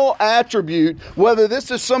phenomenal attribute. Whether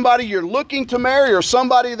this is somebody you're looking to marry or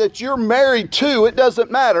somebody that you're married to, it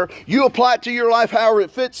doesn't matter. You apply it to your life however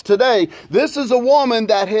it fits today. This is a woman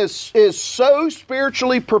that is so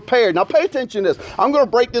spiritually prepared. Now pay attention to this. I'm going to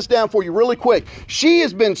break this down for you really quick. She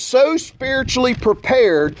has been so spiritually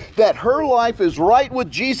prepared that her life is right with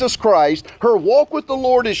Jesus Christ. Her walk with the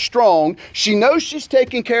Lord is strong. She knows she's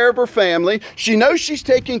taking care of her family. She knows she's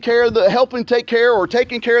taking care of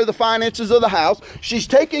taking care of the finances of the house. She's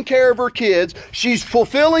taking care of her kids. She's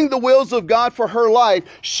fulfilling the wills of God for her life.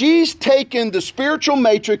 She's taken the spiritual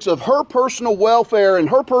matrix of her personal welfare and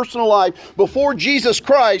her personal life before Jesus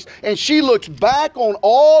Christ, and she looks back on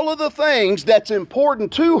all of the things that's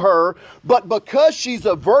important to her, but because she's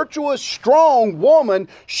a virtuous, strong woman,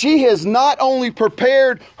 she has not only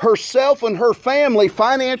prepared herself and her family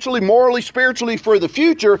financially, morally, spiritually for the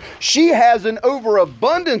future, she has an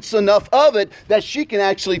overabundance enough of it that she can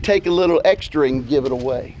actually take a little extra and give it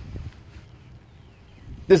away.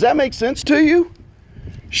 Does that make sense to you?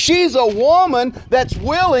 She's a woman that's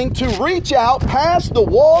willing to reach out past the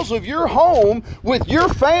walls of your home with your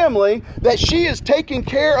family, that she is taking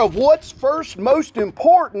care of what's first most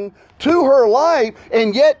important to her life,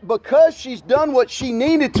 and yet because she's done what she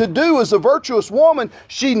needed to do as a virtuous woman,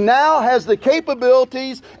 she now has the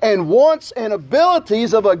capabilities and wants and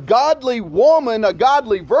abilities of a godly woman, a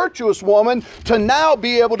godly virtuous woman, to now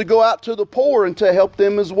be able to go out to the poor and to help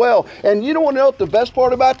them as well. And you don't want to know what the best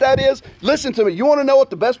part about that is? Listen to me. You want to know what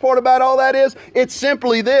the best part about all that is? It's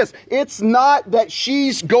simply this. It's not that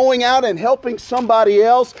she's going out and helping somebody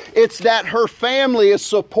else. It's that her family is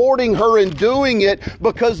supporting her in doing it,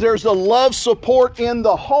 because there's a love support in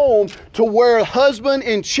the home to where husband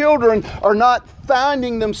and children are not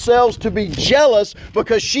finding themselves to be jealous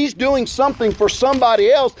because she's doing something for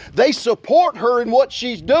somebody else. They support her in what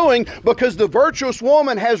she's doing because the virtuous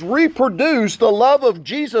woman has reproduced the love of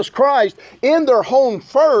Jesus Christ in their home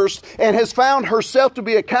first and has found herself to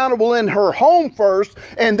be accountable in her home first,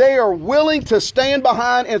 and they are willing to stand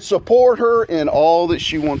behind and support her in all that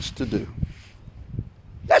she wants to do.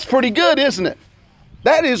 That's pretty good, isn't it?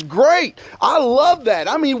 That is great. I love that.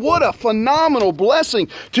 I mean, what a phenomenal blessing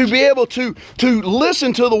to be able to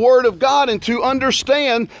listen to the Word of God and to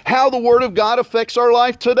understand how the Word of God affects our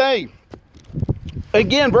life today.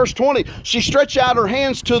 Again, verse 20, she stretched out her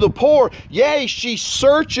hands to the poor. Yea, she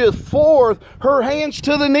searcheth forth her hands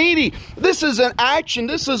to the needy. This is an action.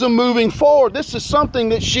 This is a moving forward. This is something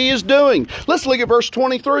that she is doing. Let's look at verse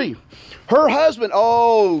 23. Her husband,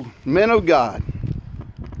 oh, men of God.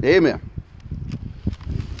 Amen.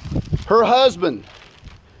 Her husband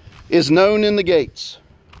is known in the gates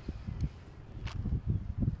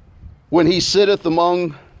when he sitteth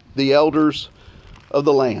among the elders of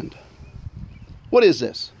the land. What is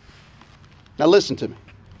this? Now listen to me.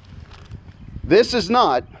 This is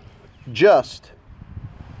not just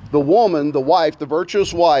the woman, the wife, the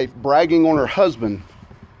virtuous wife bragging on her husband.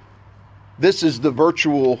 This is the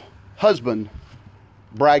virtual husband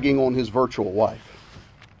bragging on his virtual wife.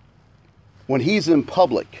 When he's in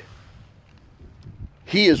public,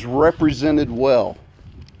 he is represented well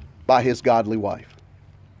by his godly wife.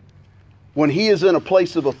 When he is in a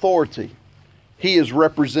place of authority, he is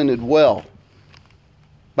represented well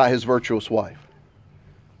by his virtuous wife.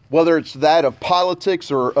 Whether it's that of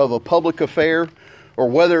politics or of a public affair, or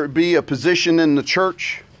whether it be a position in the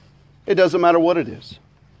church, it doesn't matter what it is.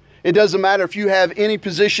 It doesn't matter if you have any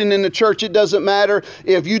position in the church. It doesn't matter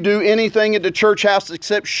if you do anything at the church house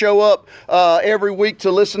except show up every week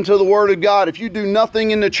to listen to the Word of God. If you do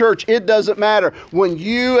nothing in the church, it doesn't matter. When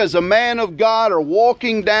you as a man of God are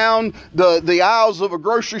walking down the aisles of a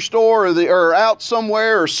grocery store or out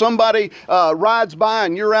somewhere, or somebody rides by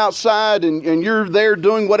and you're outside and you're there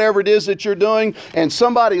doing whatever it is that you're doing, and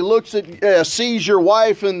somebody looks at sees your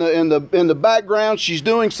wife in the background, she's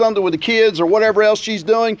doing something with the kids or whatever else she's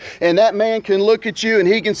doing, and that man can look at you and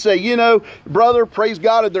he can say, you know, brother, praise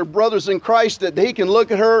God that they're brothers in Christ, that he can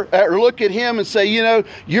look at her or look at him and say, you know,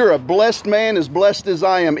 you're a blessed man, as blessed as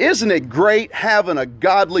I am. Isn't it great having a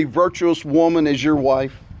godly, virtuous woman as your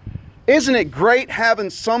wife? Isn't it great having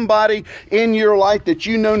somebody in your life that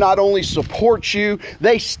you know not only supports you,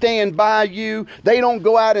 they stand by you, they don't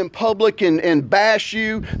go out in public and bash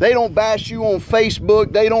you, they don't bash you on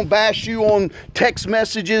Facebook, they don't bash you on text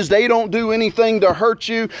messages, they don't do anything to hurt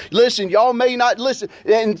you. Listen, y'all may not listen,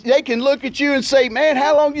 and they can look at you and say, man,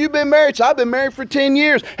 how long you been married? So I've been married for 10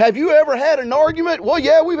 years. Have you ever had an argument? Well,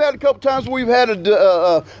 yeah, we've had a couple times where we've had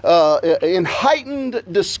an heightened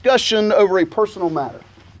discussion over a personal matter.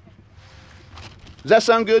 Does that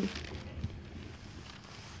sound good?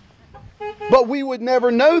 But we would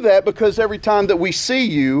never know that because every time that we see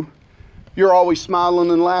you, you're always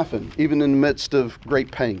smiling and laughing, even in the midst of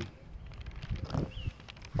great pain.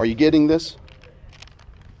 Are you getting this?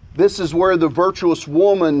 This is where the virtuous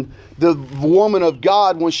woman, the woman of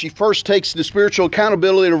God, when she first takes the spiritual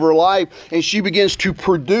accountability of her life and she begins to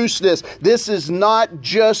produce this. This is not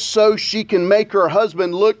just so she can make her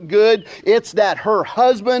husband look good. It's that her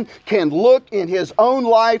husband can look in his own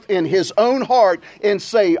life, in his own heart, and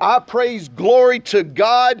say, I praise glory to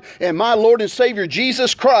God and my Lord and Savior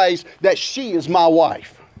Jesus Christ that she is my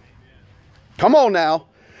wife. Come on now.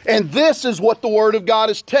 And this is what the Word of God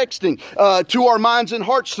is texting to our minds and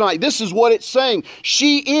hearts tonight. This is what it's saying.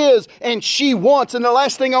 She is and she wants. And the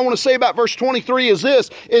last thing I want to say about verse 23 is this,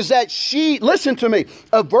 is that she, listen to me,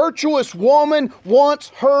 a virtuous woman wants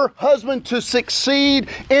her husband to succeed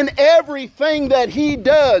in everything that he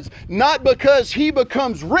does. Not because he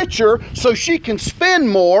becomes richer so she can spend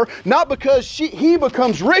more. Not because he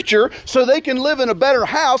becomes richer so they can live in a better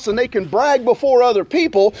house and they can brag before other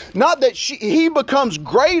people. Not that he becomes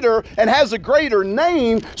greater and has a greater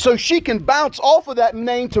name so she can bounce off of that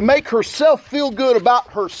name to make herself feel good about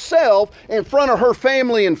herself in front of her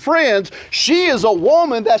family and friends. She is a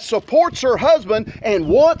woman that supports her husband and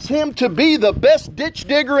wants him to be the best ditch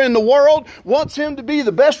digger in the world, wants him to be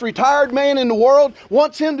the best retired man in the world,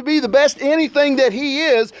 wants him to be the best anything that he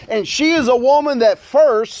is. And she is a woman that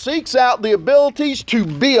first seeks out the abilities to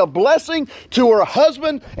be a blessing to her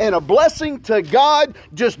husband and a blessing to God,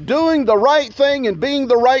 just doing the right thing and being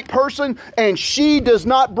the right person. And she does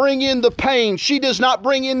not bring in the pain. She does not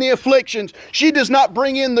bring in the afflictions. She does not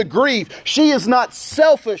bring in the grief. She is not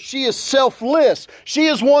selfish. She is selfless. She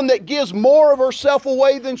is one that gives more of herself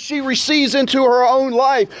away than she receives into her own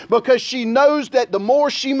life, because she knows that the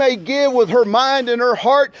more she may give with her mind and her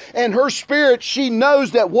heart and her spirit, she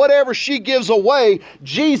knows that whatever she gives away,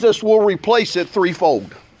 Jesus will replace it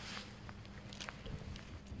threefold.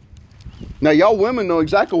 Now, y'all women know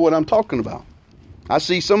exactly what I'm talking about. I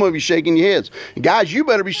see some of you shaking your heads. Guys, you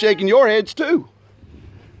better be shaking your heads too.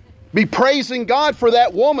 Be praising God for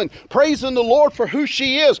that woman, praising the Lord for who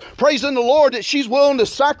she is, praising the Lord that she's willing to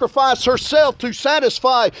sacrifice herself to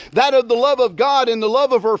satisfy that of the love of God and the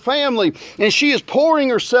love of her family. And she is pouring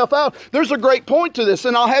herself out. There's a great point to this,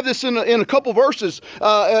 and I'll have this in a couple verses,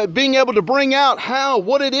 being able to bring out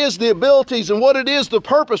what it is, the abilities, and what it is, the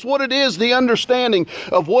purpose, what it is, the understanding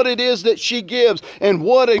of what it is that she gives. And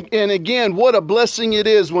what a blessing it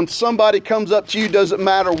is when somebody comes up to you. Doesn't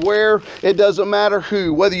matter where, it doesn't matter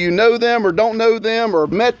who, whether you know them or don't know them or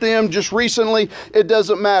met them just recently, it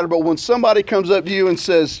doesn't matter. But when somebody comes up to you and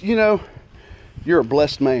says, you know, you're a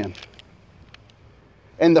blessed man.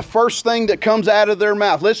 And the first thing that comes out of their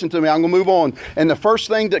mouth, listen to me, I'm going to move on. And the first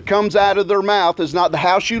thing that comes out of their mouth is not the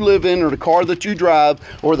house you live in or the car that you drive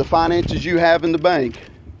or the finances you have in the bank.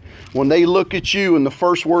 When they look at you and the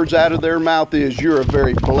first words out of their mouth is, you're a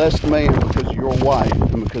very blessed man because of your wife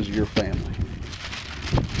and because of your family.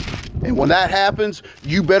 And when that happens,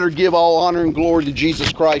 you better give all honor and glory to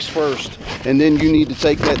Jesus Christ first. And then you need to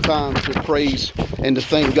take that time to praise and to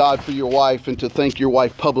thank God for your wife and to thank your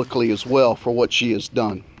wife publicly as well for what she has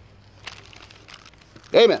done.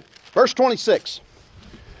 Amen. Verse 26.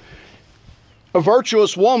 A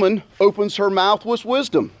virtuous woman opens her mouth with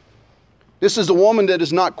wisdom. This is a woman that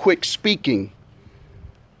is not quick speaking,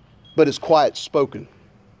 but is quiet spoken.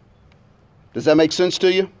 Does that make sense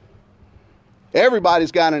to you?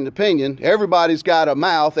 Everybody's got an opinion. Everybody's got a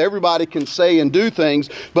mouth. Everybody can say and do things.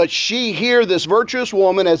 But she here, this virtuous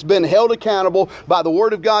woman, has been held accountable by the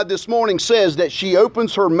Word of God this morning, says that she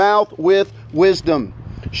opens her mouth with wisdom.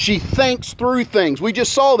 She thinks through things. We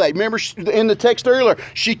just saw that. Remember in the text earlier,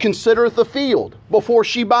 she considereth the field before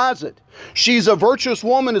she buys it. She's a virtuous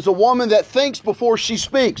woman, is a woman that thinks before she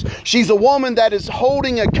speaks. She's a woman that is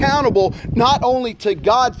holding accountable not only to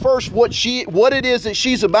God first what it is that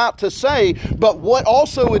she's about to say, but what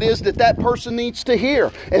also it is that person needs to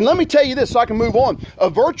hear. And let me tell you this so I can move on. A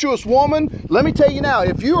virtuous woman, let me tell you now,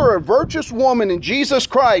 if you are a virtuous woman in Jesus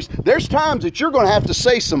Christ, there's times that you're going to have to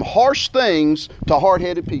say some harsh things to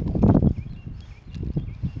hard-headed people.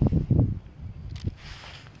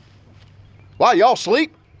 Wow, y'all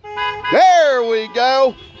sleep? There we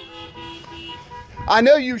go. I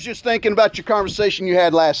know you was just thinking about your conversation you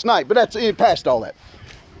had last night, but that's past all that.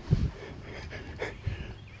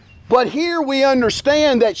 But here we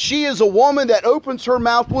understand that she is a woman that opens her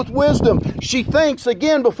mouth with wisdom. She thinks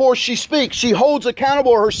again before she speaks. She holds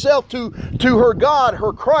accountable herself to her God,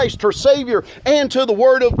 her Christ, her Savior, and to the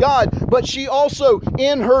Word of God. But she also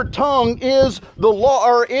in her tongue is the law,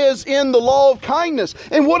 or is in the law of kindness.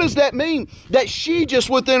 And what does that mean? That she just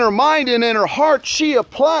within her mind and in her heart, she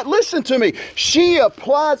applies, listen to me, she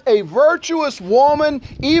applies, a virtuous woman,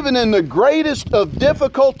 even in the greatest of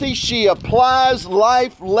difficulties, she applies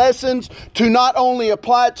life lessons to not only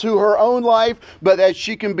apply it to her own life, but that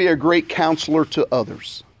she can be a great counselor to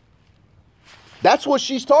others. That's what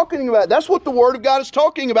she's talking about. That's what the Word of God is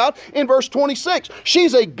talking about in verse 26.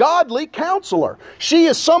 She's a godly counselor. She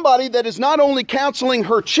is somebody that is not only counseling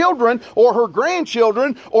her children or her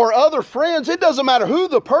grandchildren or other friends. It doesn't matter who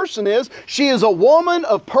the person is. She is a woman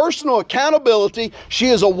of personal accountability. She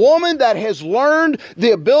is a woman that has learned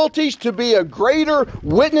the abilities to be a greater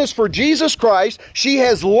witness for Jesus Christ. She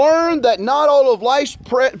has learned that not all of life's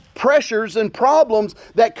pressures and problems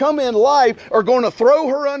that come in life are going to throw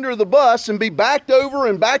her under the bus and be backed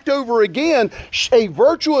over again. A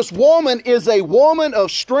virtuous woman is a woman of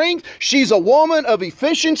strength. She's a woman of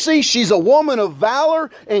efficiency. She's a woman of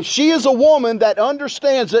valor. And she is a woman that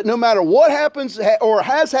understands that no matter what happens or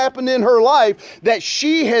has happened in her life, that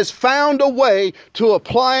she has found a way to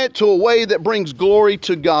apply it to a way that brings glory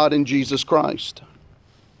to God in Jesus Christ.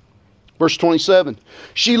 Verse 27,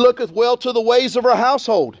 she looketh well to the ways of her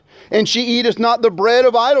household, and she eateth not the bread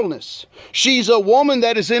of idleness. She's a woman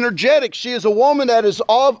that is energetic. She is a woman that is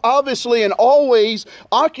obviously and always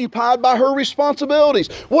occupied by her responsibilities.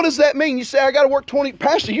 What does that mean? You say, I got to work 20,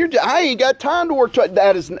 Pastor, I ain't got time to work 20.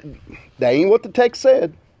 That ain't what the text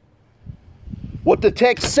said. What the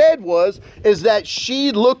text said is that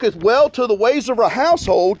she looketh well to the ways of her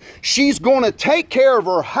household. She's going to take care of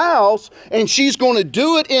her house, and she's going to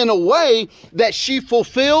do it in a way that she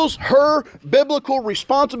fulfills her biblical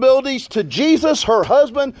responsibilities to Jesus, her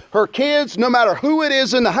husband, her kids, no matter who it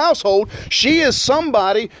is in the household. She is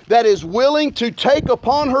somebody that is willing to take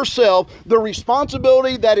upon herself the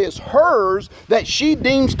responsibility that is hers, that she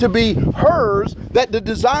deems to be hers, that the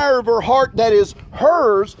desire of her heart that is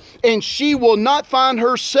hers, and she will not find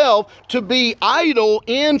herself to be idle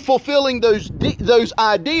in fulfilling those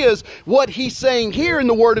ideas. What he's saying here in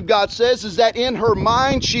the Word of God says is that in her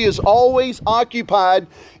mind she is always occupied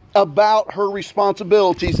about her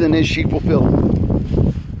responsibilities, and is she fulfilling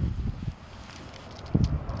them?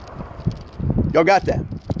 Y'all got that?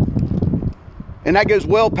 And that goes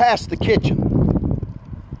well past the kitchen.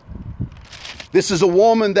 This is a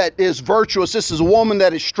woman that is virtuous. This is a woman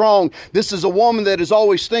that is strong. This is a woman that is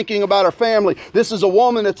always thinking about her family. This is a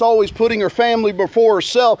woman that's always putting her family before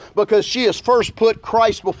herself, because she has first put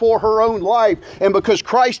Christ before her own life. And because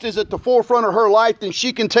Christ is at the forefront of her life, then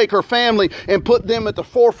she can take her family and put them at the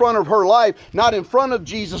forefront of her life, not in front of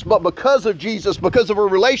Jesus, but because of Jesus, because of her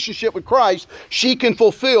relationship with Christ, she can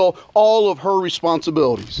fulfill all of her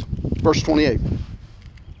responsibilities. Verse 28.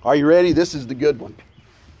 Are you ready? This is the good one.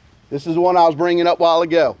 This is the one I was bringing up a while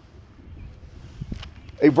ago.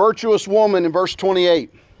 A virtuous woman in verse 28.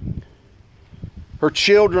 Her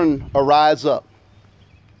children arise up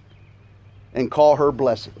and call her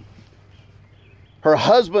blessed. Her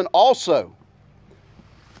husband also.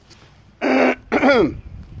 Her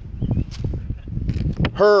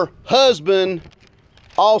husband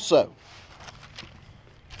also.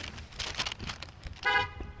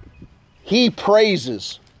 He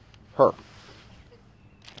praises her.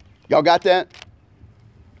 Y'all got that?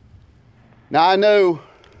 Now I know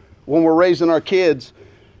when we're raising our kids,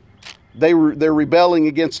 they're rebelling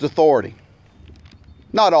against authority.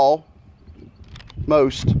 Not all.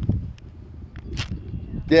 Most.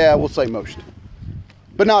 Yeah, we'll say most.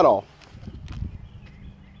 But not all.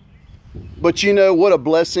 But you know what a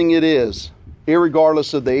blessing it is,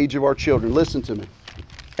 irregardless of the age of our children. Listen to me.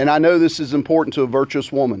 And I know this is important to a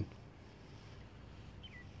virtuous woman.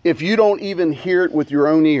 If you don't even hear it with your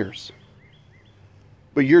own ears,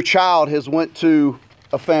 but your child has went to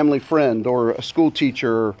a family friend or a school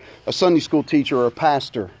teacher or a Sunday school teacher or a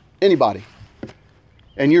pastor, anybody,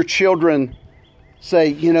 and your children say,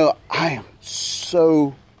 you know, I am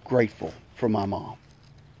so grateful for my mom.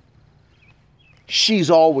 She's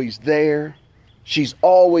always there. She's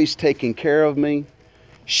always taking care of me.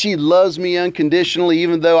 She loves me unconditionally,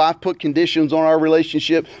 even though I've put conditions on our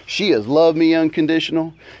relationship. She has loved me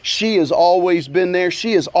unconditional. She has always been there.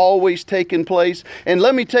 She has always taken place. And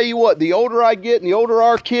let me tell you what, the older I get and the older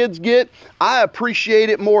our kids get, I appreciate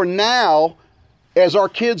it more now as our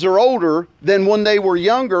kids are older than when they were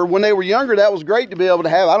younger. When they were younger, that was great to be able to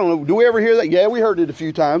have. I don't know, do we ever hear that? Yeah, we heard it a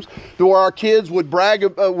few times. Where our kids would brag,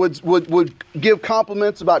 would give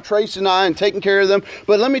compliments about Tracy and I and taking care of them.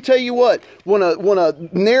 But let me tell you what, when a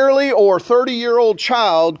nearly or 30-year-old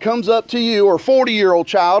child comes up to you, or 40-year-old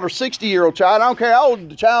child, or 60-year-old child, I don't care how old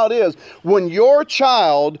the child is, when your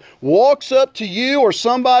child walks up to you or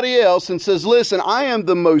somebody else and says, listen, I am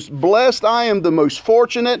the most blessed, I am the most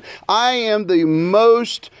fortunate, I am the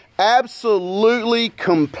most absolutely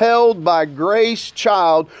compelled by grace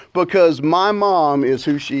child because my mom is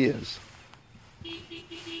who she is.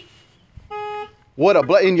 What a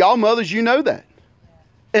blessing. And y'all mothers, you know that.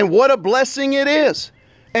 And what a blessing it is.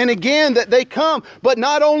 And again, that they come. But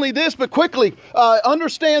not only this, but quickly,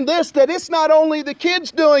 understand this, that it's not only the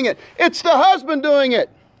kids doing it, it's the husband doing it.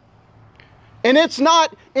 And it's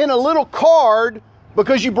not in a little card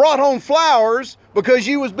because you brought home flowers because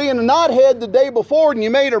you was being a knothead the day before and you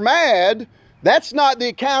made her mad. That's not the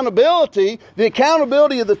accountability. The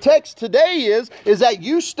accountability of the text today is that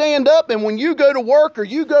you stand up, and when you go to work or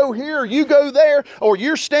you go here or you go there, or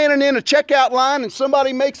you're standing in a checkout line and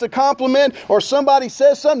somebody makes a compliment or somebody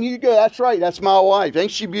says something, you go, that's right, that's my wife.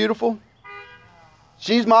 Ain't she beautiful?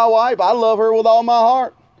 She's my wife. I love her with all my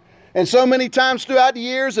heart. And so many times throughout the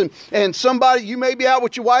years, and somebody, you may be out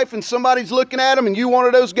with your wife and somebody's looking at them, and you one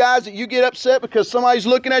of those guys that you get upset because somebody's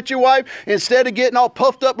looking at your wife, instead of getting all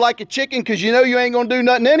puffed up like a chicken because you know you ain't going to do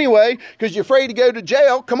nothing anyway because you're afraid to go to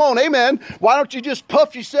jail. Come on, amen. Why don't you just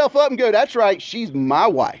puff yourself up and go, that's right, she's my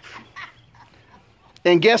wife.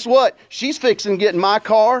 And guess what? She's fixing to get in my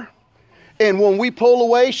car. And when we pull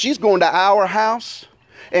away, she's going to our house.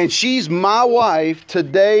 And she's my wife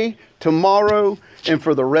today, tomorrow, and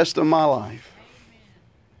for the rest of my life.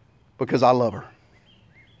 Because I love her.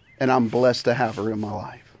 And I'm blessed to have her in my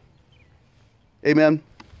life. Amen.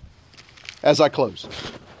 As I close.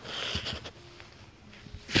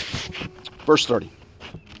 Verse 30.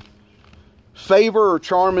 Favor or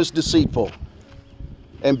charm is deceitful,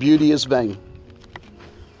 and beauty is vain.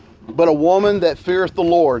 But a woman that feareth the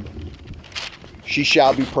Lord, she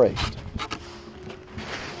shall be praised.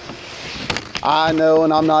 I know,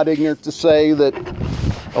 and I'm not ignorant to say that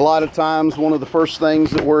a lot of times one of the first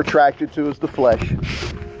things that we're attracted to is the flesh.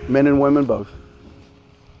 Men and women both.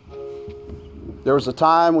 There was a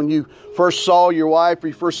time when you first saw your wife or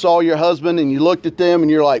you first saw your husband and you looked at them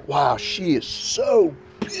and you're like, wow, she is so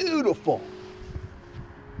beautiful.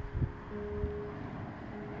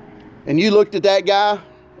 And you looked at that guy,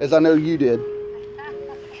 as I know you did.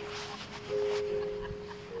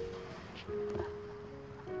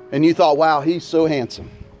 And you thought, wow, he's so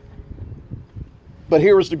handsome. But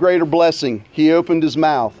here was the greater blessing. He opened his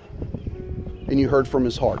mouth and you heard from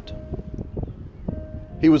his heart.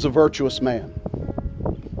 He was a virtuous man.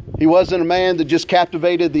 He wasn't a man that just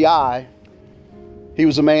captivated the eye. He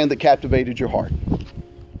was a man that captivated your heart.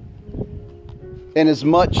 And as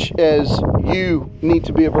much as you need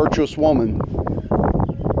to be a virtuous woman,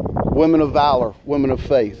 women of valor, women of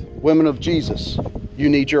faith, women of Jesus, you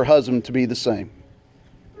need your husband to be the same.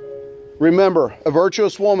 Remember, a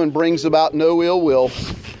virtuous woman brings about no ill will.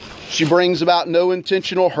 She brings about no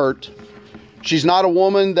intentional hurt. She's not a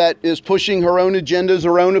woman that is pushing her own agendas,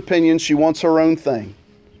 her own opinions. She wants her own thing.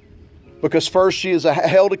 Because first, she is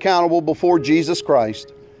held accountable before Jesus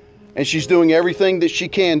Christ. And she's doing everything that she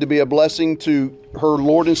can to be a blessing to her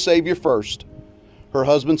Lord and Savior first, her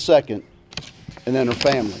husband second, and then her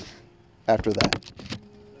family after that.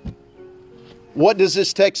 What does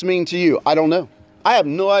this text mean to you? I don't know. I have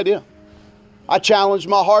no idea. I challenged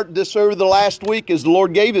my heart this over the last week as the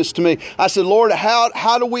Lord gave this to me. I said, Lord,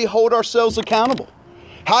 how do we hold ourselves accountable?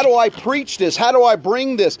 How do I preach this? How do I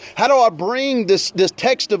bring this? How do I bring this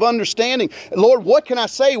text of understanding? Lord, what can I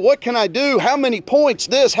say? What can I do? How many points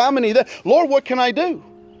this? How many that? Lord, what can I do?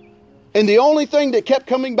 And the only thing that kept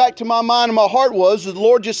coming back to my mind and my heart was that the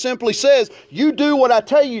Lord just simply says, you do what I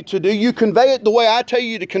tell you to do. You convey it the way I tell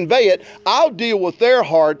you to convey it. I'll deal with their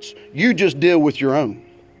hearts. You just deal with your own.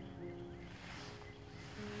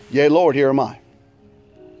 Yea, Lord, here am I.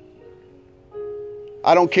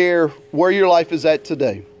 I don't care where your life is at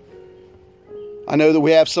today. I know that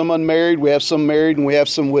we have some unmarried, we have some married, and we have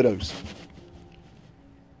some widows.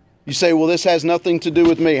 You say, well, this has nothing to do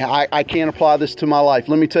with me. I can't apply this to my life.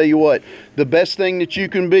 Let me tell you what. The best thing that you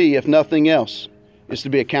can be, if nothing else, is to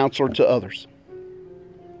be a counselor to others.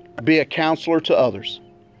 Be a counselor to others.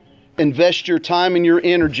 Invest your time and your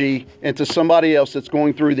energy into somebody else that's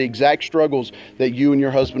going through the exact struggles that you and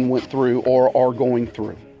your husband went through or are going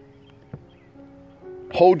through.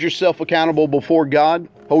 Hold yourself accountable before God.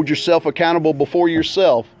 Hold yourself accountable before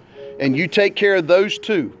yourself. And you take care of those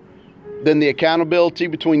two. then the accountability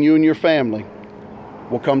between you and your family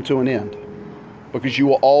will come to an end, because you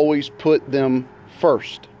will always put them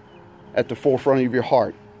first at the forefront of your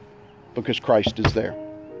heart, because Christ is there.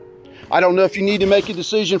 I don't know if you need to make a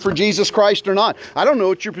decision for Jesus Christ or not. I don't know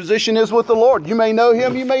what your position is with the Lord. You may know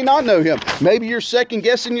Him, you may not know Him. Maybe you're second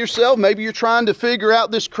guessing yourself. Maybe you're trying to figure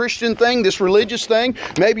out this Christian thing, this religious thing.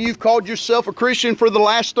 Maybe you've called yourself a Christian for the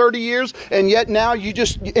last 30 years, and yet now you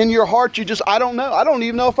just, in your heart, I don't know. I don't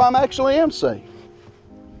even know if I actually am saved.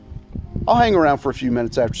 I'll hang around for a few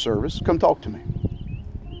minutes after service. Come talk to me.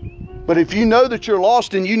 But if you know that you're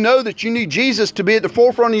lost and you know that you need Jesus to be at the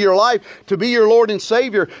forefront of your life, to be your Lord and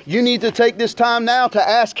Savior, you need to take this time now to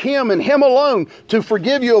ask Him and Him alone to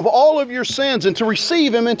forgive you of all of your sins and to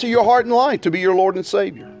receive Him into your heart and life to be your Lord and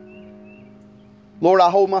Savior. Lord, I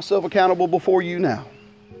hold myself accountable before you now,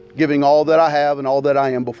 giving all that I have and all that I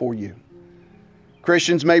am before you.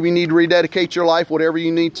 Christians, maybe need to rededicate your life. Whatever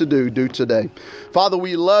you need to do today. Father,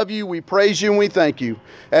 we love you, we praise you, and we thank you.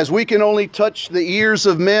 As we can only touch the ears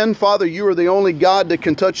of men, Father, you are the only God that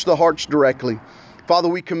can touch the hearts directly. Father,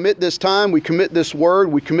 we commit this time, we commit this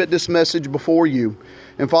word, we commit this message before you.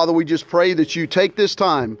 And Father, we just pray that you take this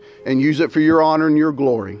time and use it for your honor and your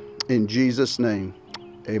glory. In Jesus' name,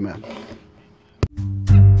 amen.